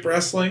Championship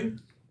Wrestling.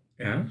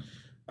 Yeah.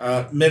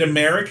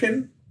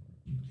 Mid-American.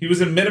 He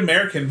was in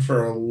Mid-American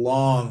for a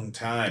long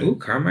time. Ooh,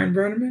 Carmine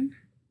brought him in?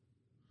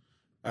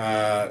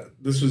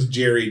 This was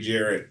Jerry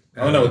Jarrett.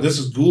 Oh, no, this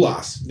is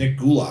Goulas. Nick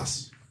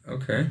Goulas.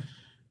 Okay.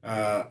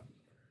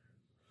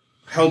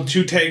 Held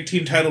 2 tag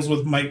team titles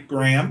with Mike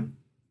Graham.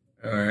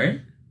 All right.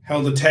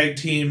 Held a tag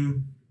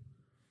team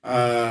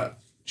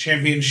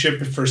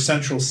championship for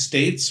Central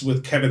States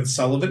with Kevin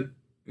Sullivan.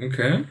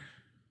 Okay.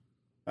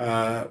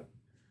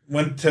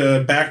 Went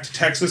back to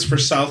Texas for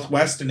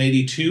Southwest in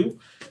 82.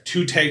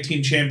 2 tag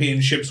team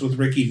championships with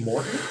Ricky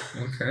Morton.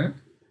 Okay.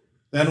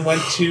 Then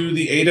went to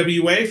the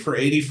AWA for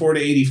 84 to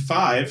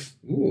 85.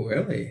 Ooh,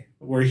 really?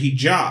 Where he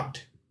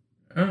jobbed.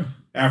 Oh.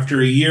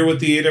 After a year with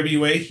the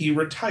AWA, he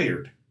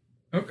retired.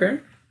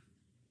 Okay.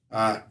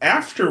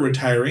 After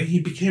retiring, he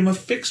became a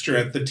fixture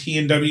at the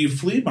T&W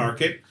flea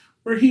market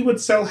where he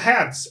would sell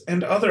hats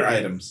and other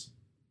items.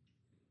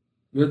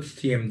 What's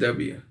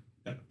TMW?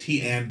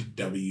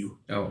 T&W.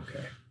 Oh,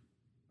 okay.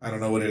 I don't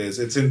know what it is.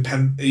 It's in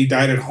he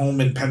died at home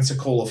in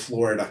Pensacola,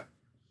 Florida,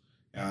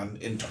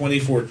 in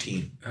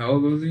 2014. How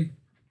old was he?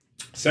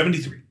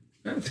 73.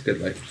 That's a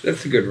good life.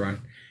 That's a good run.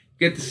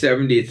 Get to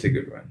 70, it's a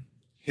good run.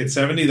 Hit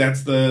 70,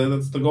 that's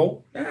the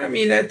goal? I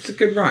mean, that's a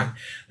good run.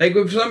 Like,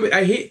 if somebody,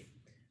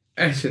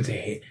 I shouldn't say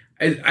hate.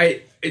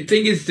 I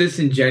think it's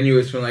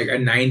disingenuous when, like, a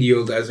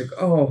 90-year-old guy's like,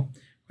 oh,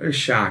 what a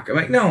shock. I'm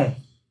like, no,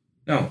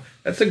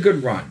 that's a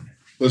good run.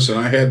 Listen,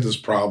 I had this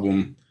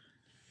problem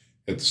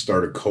at the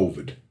start of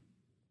COVID.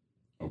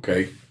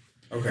 Okay?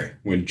 Okay.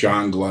 When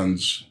John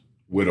Glenn's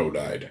widow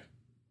died.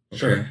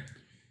 Sure.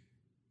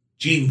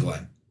 Jean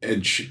Glenn.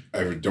 And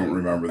I don't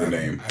remember the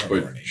name,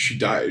 but she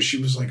died.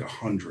 She was like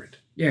 100.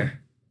 Yeah.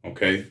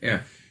 Okay?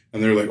 Yeah.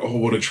 And they're like, oh,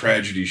 what a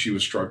tragedy. She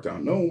was struck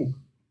down. No,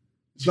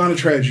 it's not a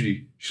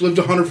tragedy. She lived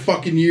 100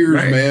 fucking years,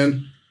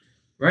 man.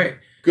 Right.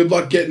 Good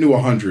luck getting to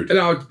 100.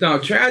 Now,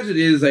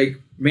 tragedy is like,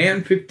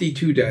 man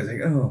 52 dies.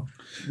 Like, oh.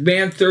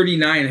 Man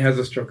 39 has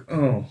a stroke.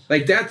 Oh.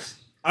 Like, that's...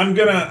 I'm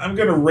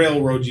gonna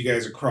railroad you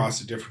guys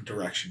across a different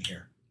direction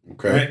here.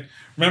 Okay. Right?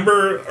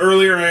 Remember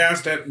earlier I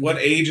asked at what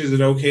age is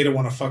it okay to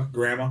want to fuck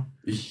grandma?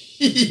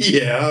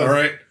 Yeah. All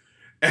right.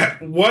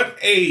 At what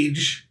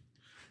age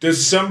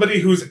does somebody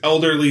who's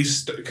elderly,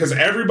 because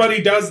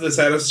everybody does this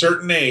at a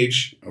certain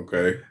age.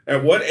 Okay.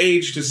 At what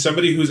age does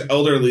somebody who's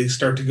elderly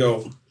start to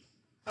go,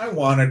 I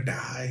want to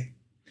die?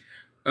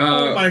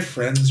 All my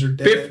friends are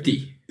dead.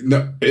 50.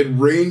 No, it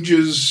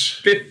ranges.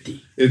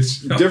 50. It's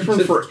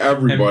different for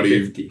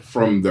everybody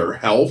from their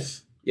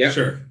health. Yeah.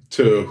 Sure.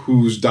 To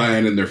who's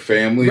dying in their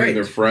family and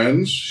their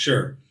friends.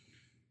 Sure.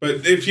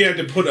 But if you had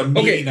to put a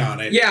meaning on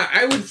it. Yeah,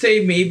 I would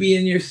say maybe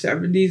in your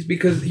 70s,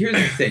 because here's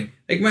the thing.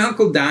 Like, my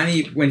Uncle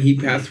Donnie, when he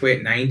passed away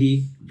at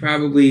 90,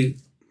 probably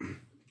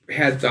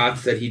had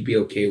thoughts that he'd be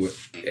okay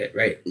with it,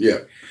 right? Yeah.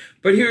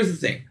 But here's the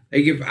thing.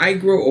 Like, if I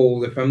grow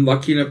old, if I'm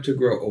lucky enough to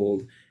grow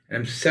old, and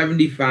I'm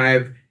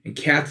 75, and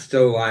Kat's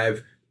still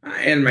alive,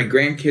 and my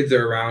grandkids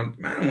are around,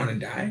 I don't want to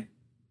die.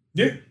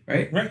 Yeah.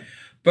 Right? Right.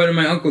 But in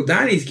my Uncle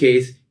Donnie's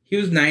case, he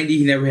was 90,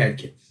 he never had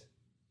kids.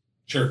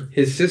 Sure.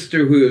 His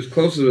sister, who he was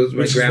closest with,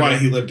 was my grandma. Which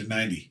is why he lived to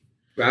 90.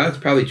 Well, that's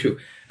probably true.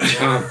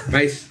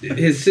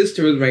 His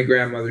sister was my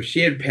grandmother.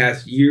 She had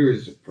passed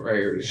years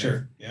prior to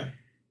Sure, yeah.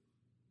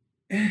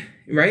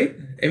 Right?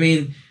 I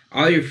mean,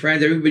 all your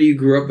friends, everybody you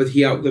grew up with,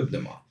 he outlived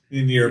them all.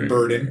 And you're a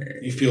burden.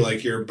 You feel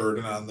like you're a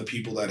burden on the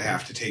people that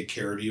have to take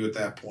care of you at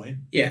that point.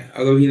 Yeah,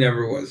 although he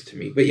never was to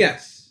me. But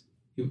yes,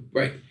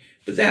 right.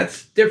 But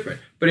that's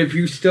different. But if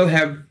you still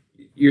have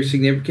your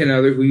significant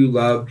other who you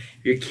love,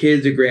 your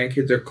kids or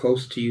grandkids are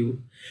close to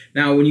you.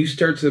 Now, when you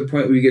start to the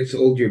point where you get so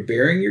old you're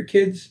burying your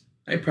kids,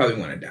 I probably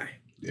want to die.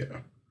 Yeah.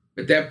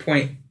 At that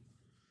point,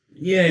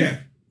 yeah.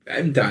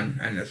 I'm done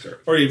on this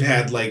earth. Or you've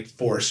had like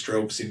 4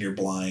 strokes and you're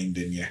blind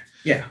and you...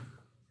 Yeah.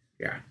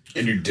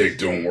 And your dick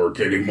don't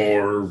work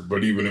anymore,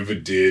 but even if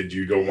it did,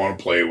 you don't want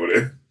to play with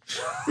it.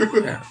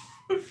 Yeah.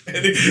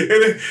 and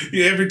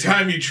every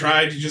time you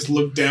tried, you just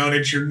look down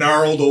at your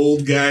gnarled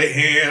old guy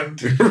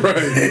hand.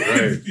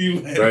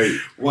 Right.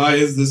 Why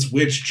is this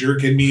witch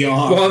jerking me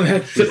off? Well,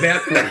 that's the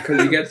bad part,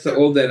 because you get so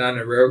old that on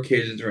the rare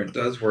occasions where it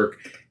does work,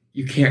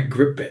 you can't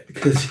grip it.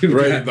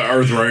 The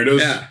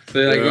arthritis. Yeah. So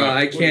you're like, well,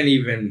 I can't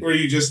even... Or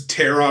you just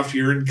tear off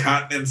your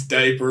incontinence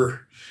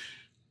diaper.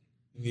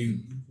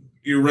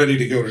 You're ready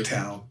to go to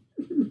town.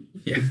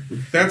 Yeah.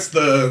 That's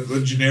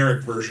the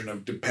generic version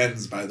of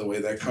Depends, by the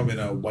way, that come in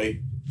a white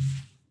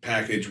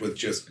package with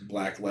just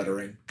black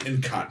lettering.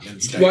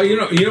 Incontinence diaper. Well, you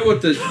know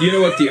what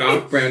the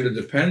off-brand of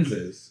Depends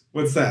is.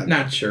 What's that?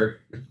 Not sure.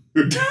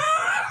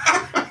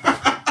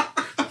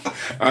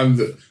 I'm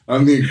the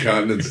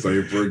incontinence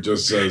diaper. It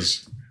just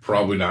says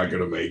probably not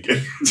gonna make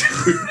it.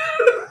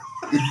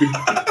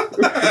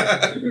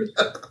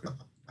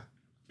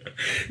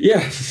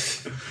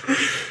 Yes.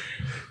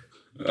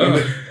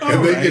 And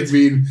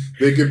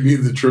they could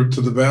mean the trip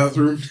to the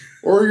bathroom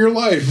or your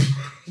life.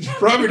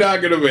 Probably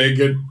not gonna make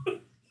it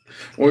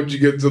once you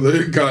get to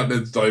the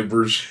incontinence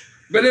diapers.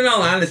 But in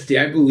all honesty,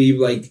 I believe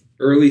like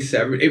early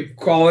 70s,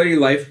 quality of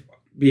life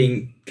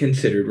being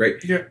considered, right?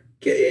 Yeah.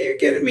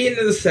 Getting me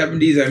into the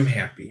 70s, I'm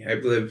happy.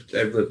 I've lived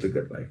a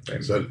good life.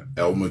 Is that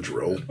El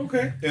Madril?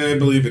 Okay. Yeah, I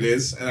believe it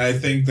is. And I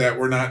think that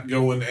we're not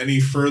going any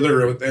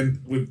further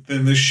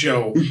within this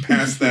show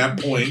past that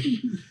point.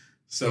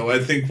 So I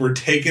think we're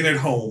taking it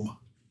home.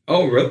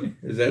 Oh, really?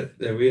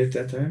 Are we at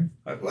that time?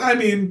 I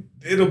mean,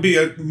 it'll be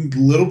a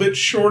little bit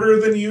shorter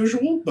than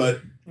usual,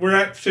 but we're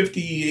at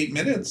 58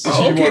 minutes.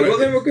 Oh, okay. Well,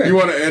 then we're good. You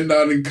want to end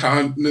on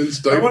incontinence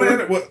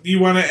diaper? You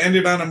want to end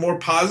it on a more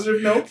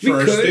positive note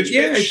for our Stitch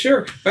Yeah, pitch?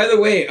 sure. By the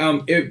way,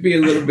 it'd be a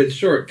little bit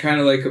short,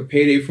 kind of like a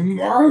payday from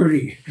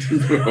Marty.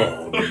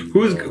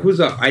 Who's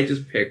up? I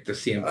just picked the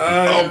CM.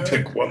 I'll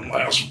pick one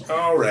last one.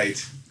 All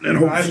right. And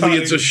hopefully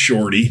it's a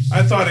shorty.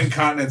 I thought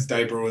incontinence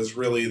diaper was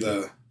really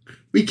the...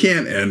 We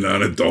can't end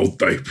on adult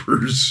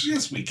diapers.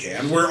 Yes, we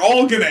can. We're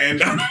all going to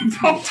end on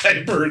adult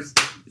diapers.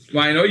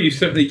 Well, I know you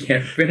certainly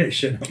can't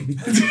finish in them.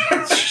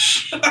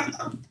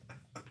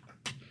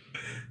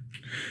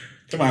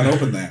 Come on,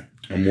 open that.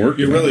 I'm working.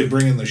 You're really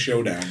bringing the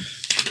show down.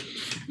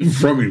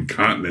 From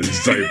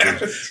incontinence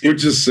diapers. We're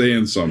just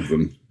saying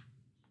something.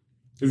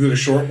 Is it a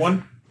short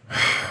one?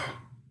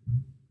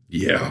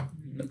 Yeah.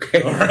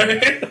 Okay. All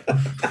right.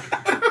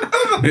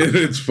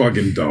 It's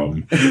fucking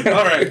dumb.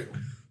 All right.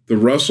 The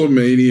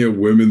WrestleMania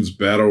Women's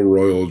Battle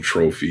Royal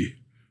Trophy.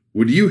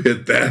 Would you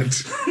hit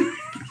that?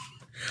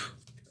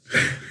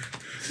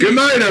 Good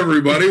night,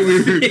 everybody.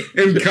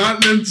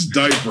 Incontinence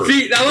diaper.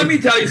 See, now let me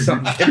tell you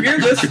something. If you're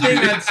listening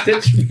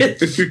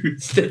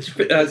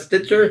on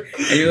Stitcher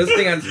and you're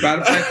listening on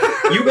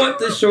Spotify, you want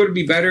this show to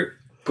be better,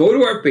 go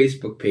to our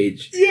Facebook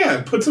page.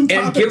 Yeah, put some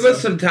topics and give us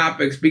up. some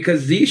topics,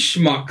 because these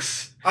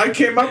schmucks I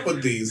came up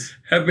with these.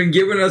 have been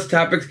giving us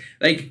topics.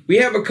 Like, we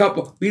have a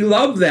couple. We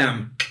love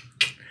them.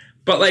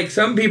 But, like,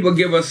 some people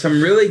give us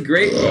some really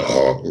great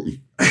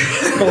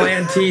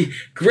Palanti,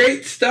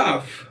 great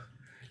stuff.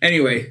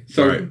 Anyway,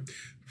 so... All right.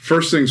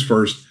 First things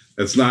first,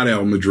 that's not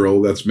Al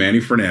Madrill. That's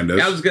Manny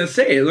Fernandez. I was going to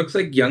say, it looks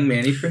like young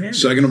Manny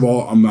Fernandez. Second of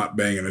all, I'm not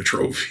banging a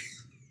trophy.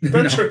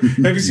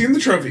 Have you seen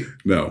the trophy?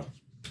 No.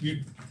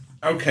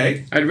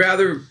 Okay. I'd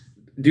rather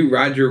do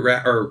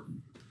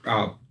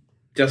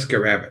Jessica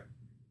Rabbit.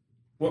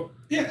 Well,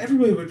 yeah,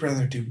 everybody would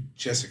rather do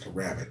Jessica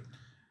Rabbit.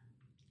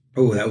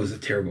 Oh, that was a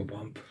terrible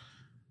bump.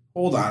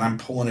 Hold on, I'm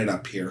pulling it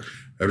up here.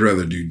 I'd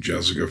rather do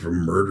Jessica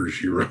from Murder,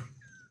 She Wrote.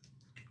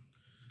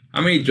 How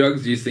many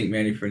drugs do you think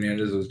Manny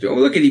Fernandez was doing?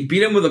 Oh, look, he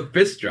beat him with a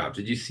fist drop.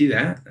 Did you see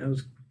that? That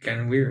was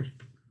kind of weird.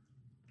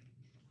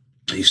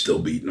 He's still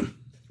beating him.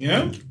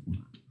 Yeah?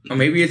 Oh,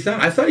 maybe it's not.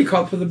 I thought he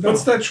called for the belt.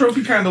 What's that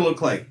trophy kind of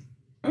look like?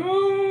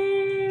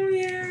 Oh,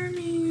 yeah, I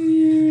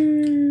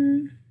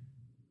mean...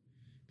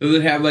 Does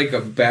it have like a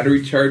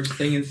battery charge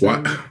thing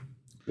inside?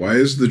 Why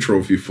is the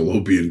trophy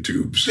fallopian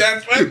tubes?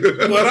 That's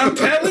what I'm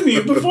telling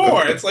you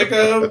before. It's like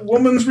a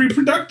woman's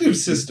reproductive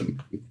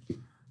system.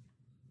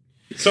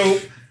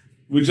 So,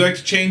 would you like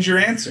to change your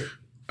answer?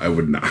 I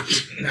would not.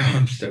 No,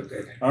 I'm still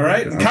good. All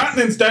right. No.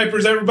 Continence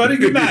diapers, everybody.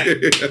 Good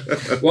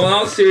night. Well, in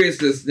all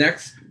seriousness,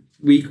 next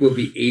week will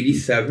be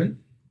 87.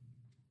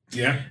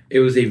 Yeah. It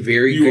was a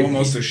very You good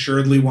almost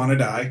assuredly want to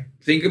die.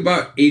 Think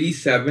about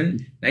 87.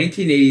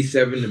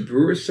 1987, the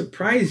Brewers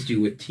surprised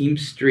you with Team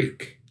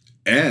Streak.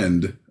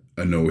 And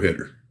a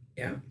no-hitter.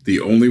 Yeah.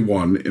 The only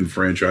one in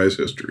franchise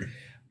history.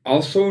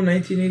 Also in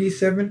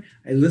 1987,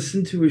 I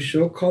listened to a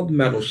show called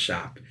Metal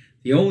Shop.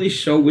 The only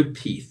show with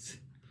teeth.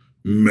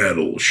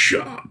 Metal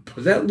Shop.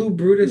 Was that Lou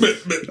Brutus?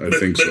 I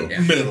think so.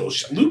 Yeah. Metal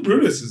Shop. Lou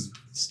Brutus is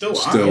still on.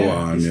 Still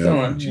on. Still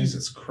on.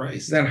 Jesus Christ.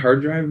 Is that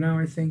Hard Drive now,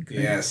 I think?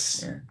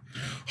 Yes. Yeah.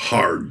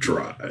 Hard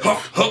Drive.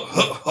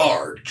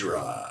 Hard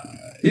Drive.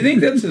 Do you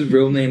think that's his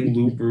real name,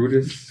 Lou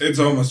Brutus? It's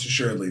almost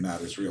assuredly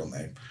not his real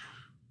name.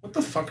 What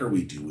the fuck are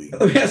we doing?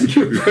 Let me ask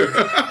you.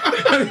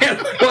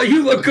 While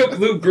you look up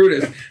Lou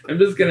Brutus, I'm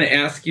just going to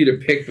ask you to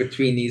pick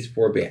between these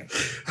four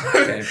bands.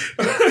 Okay?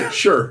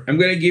 Sure. I'm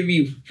going to give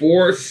you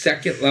 4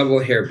 second-level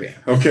hair bands.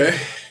 Okay.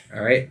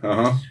 All right?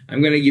 Uh-huh.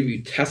 I'm going to give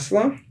you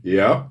Tesla.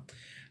 Yep.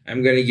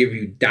 I'm going to give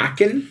you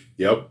Dokken.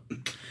 Yep.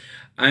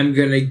 I'm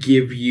going to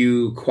give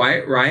you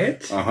Quiet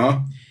Riot.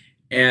 Uh-huh.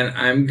 And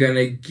I'm going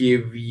to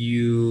give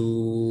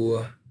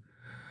you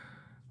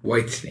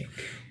Whitesnake.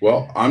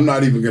 Well, I'm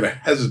not even going to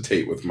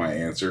hesitate with my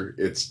answer.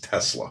 It's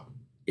Tesla.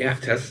 Yeah,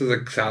 Tesla's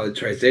a solid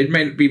choice. It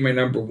might be my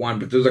number 1,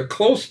 but there's a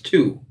close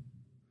 2.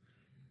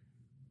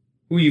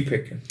 Who are you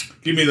picking?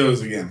 Give me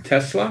those again.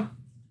 Tesla.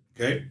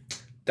 Okay.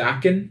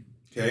 Dokken.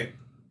 Okay.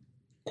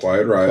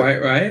 Quiet Riot.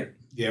 Quiet Riot.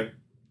 Yep.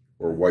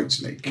 Or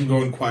Whitesnake. I'm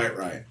going Quiet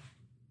Riot.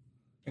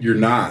 You're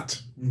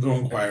not. I'm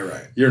going Quiet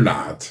Riot. You're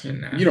not. You're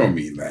not. You don't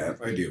mean that.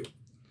 I do.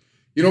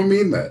 You don't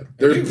mean that.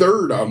 They're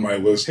third on my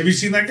list. Have you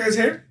seen that guy's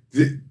hair?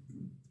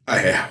 I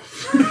have.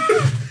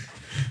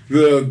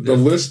 the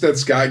list that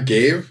Scott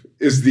gave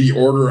is the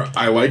order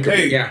I like them.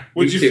 Hey, Yeah,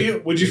 Would me you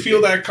too.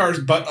 feel that car's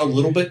butt a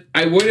little bit?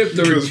 I would if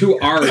there were 2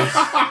 R's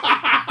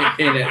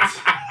in it.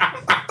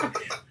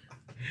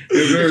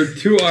 If there were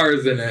 2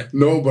 R's in it.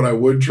 No, but I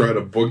would try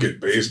to book it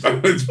based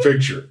on its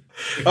picture.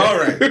 All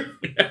right.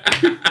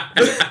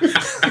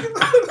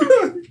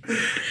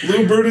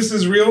 Lou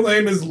Brutus's real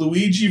name is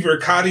Luigi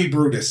Vercati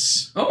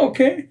Brutus. Oh,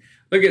 okay.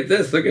 Look at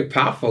this. Look at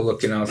Poffo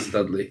looking all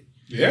studly.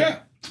 Yeah.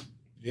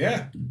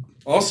 Yeah.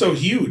 Also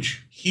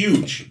huge.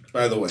 Huge,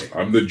 by the way.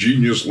 I'm the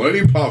genius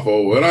Lenny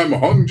Poffo, and I'm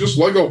hung just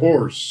like a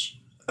horse.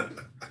 I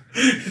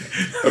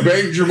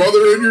banged your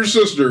mother and your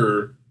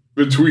sister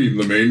between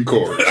the main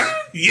chords.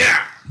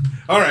 Yeah.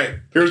 All right.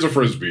 Here's a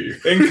Frisbee.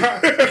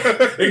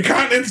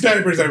 Incontinence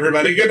diapers,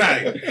 everybody. Good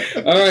night.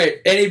 All right.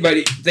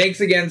 Anybody, thanks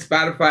again,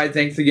 Spotify.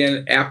 Thanks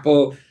again,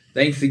 Apple.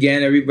 Thanks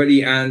again,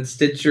 everybody on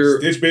Stitcher.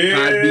 Stitch bitch.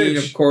 Podbean,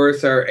 of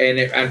course. And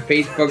on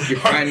Facebook, you're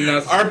finding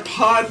us. Our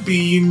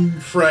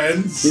Podbean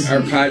friends. Our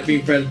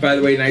Podbean friends. By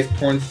the way, nice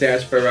porn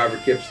stash by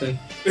Robert Gibson.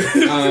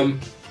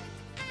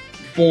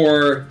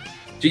 For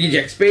Jiggy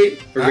Jack Spade,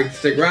 for Rick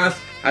Stick Ross,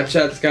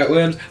 Hotshot Scott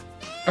Williams,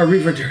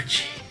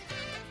 Arrivederci.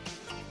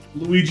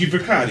 Luigi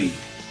Vercati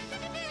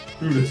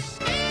Brutus.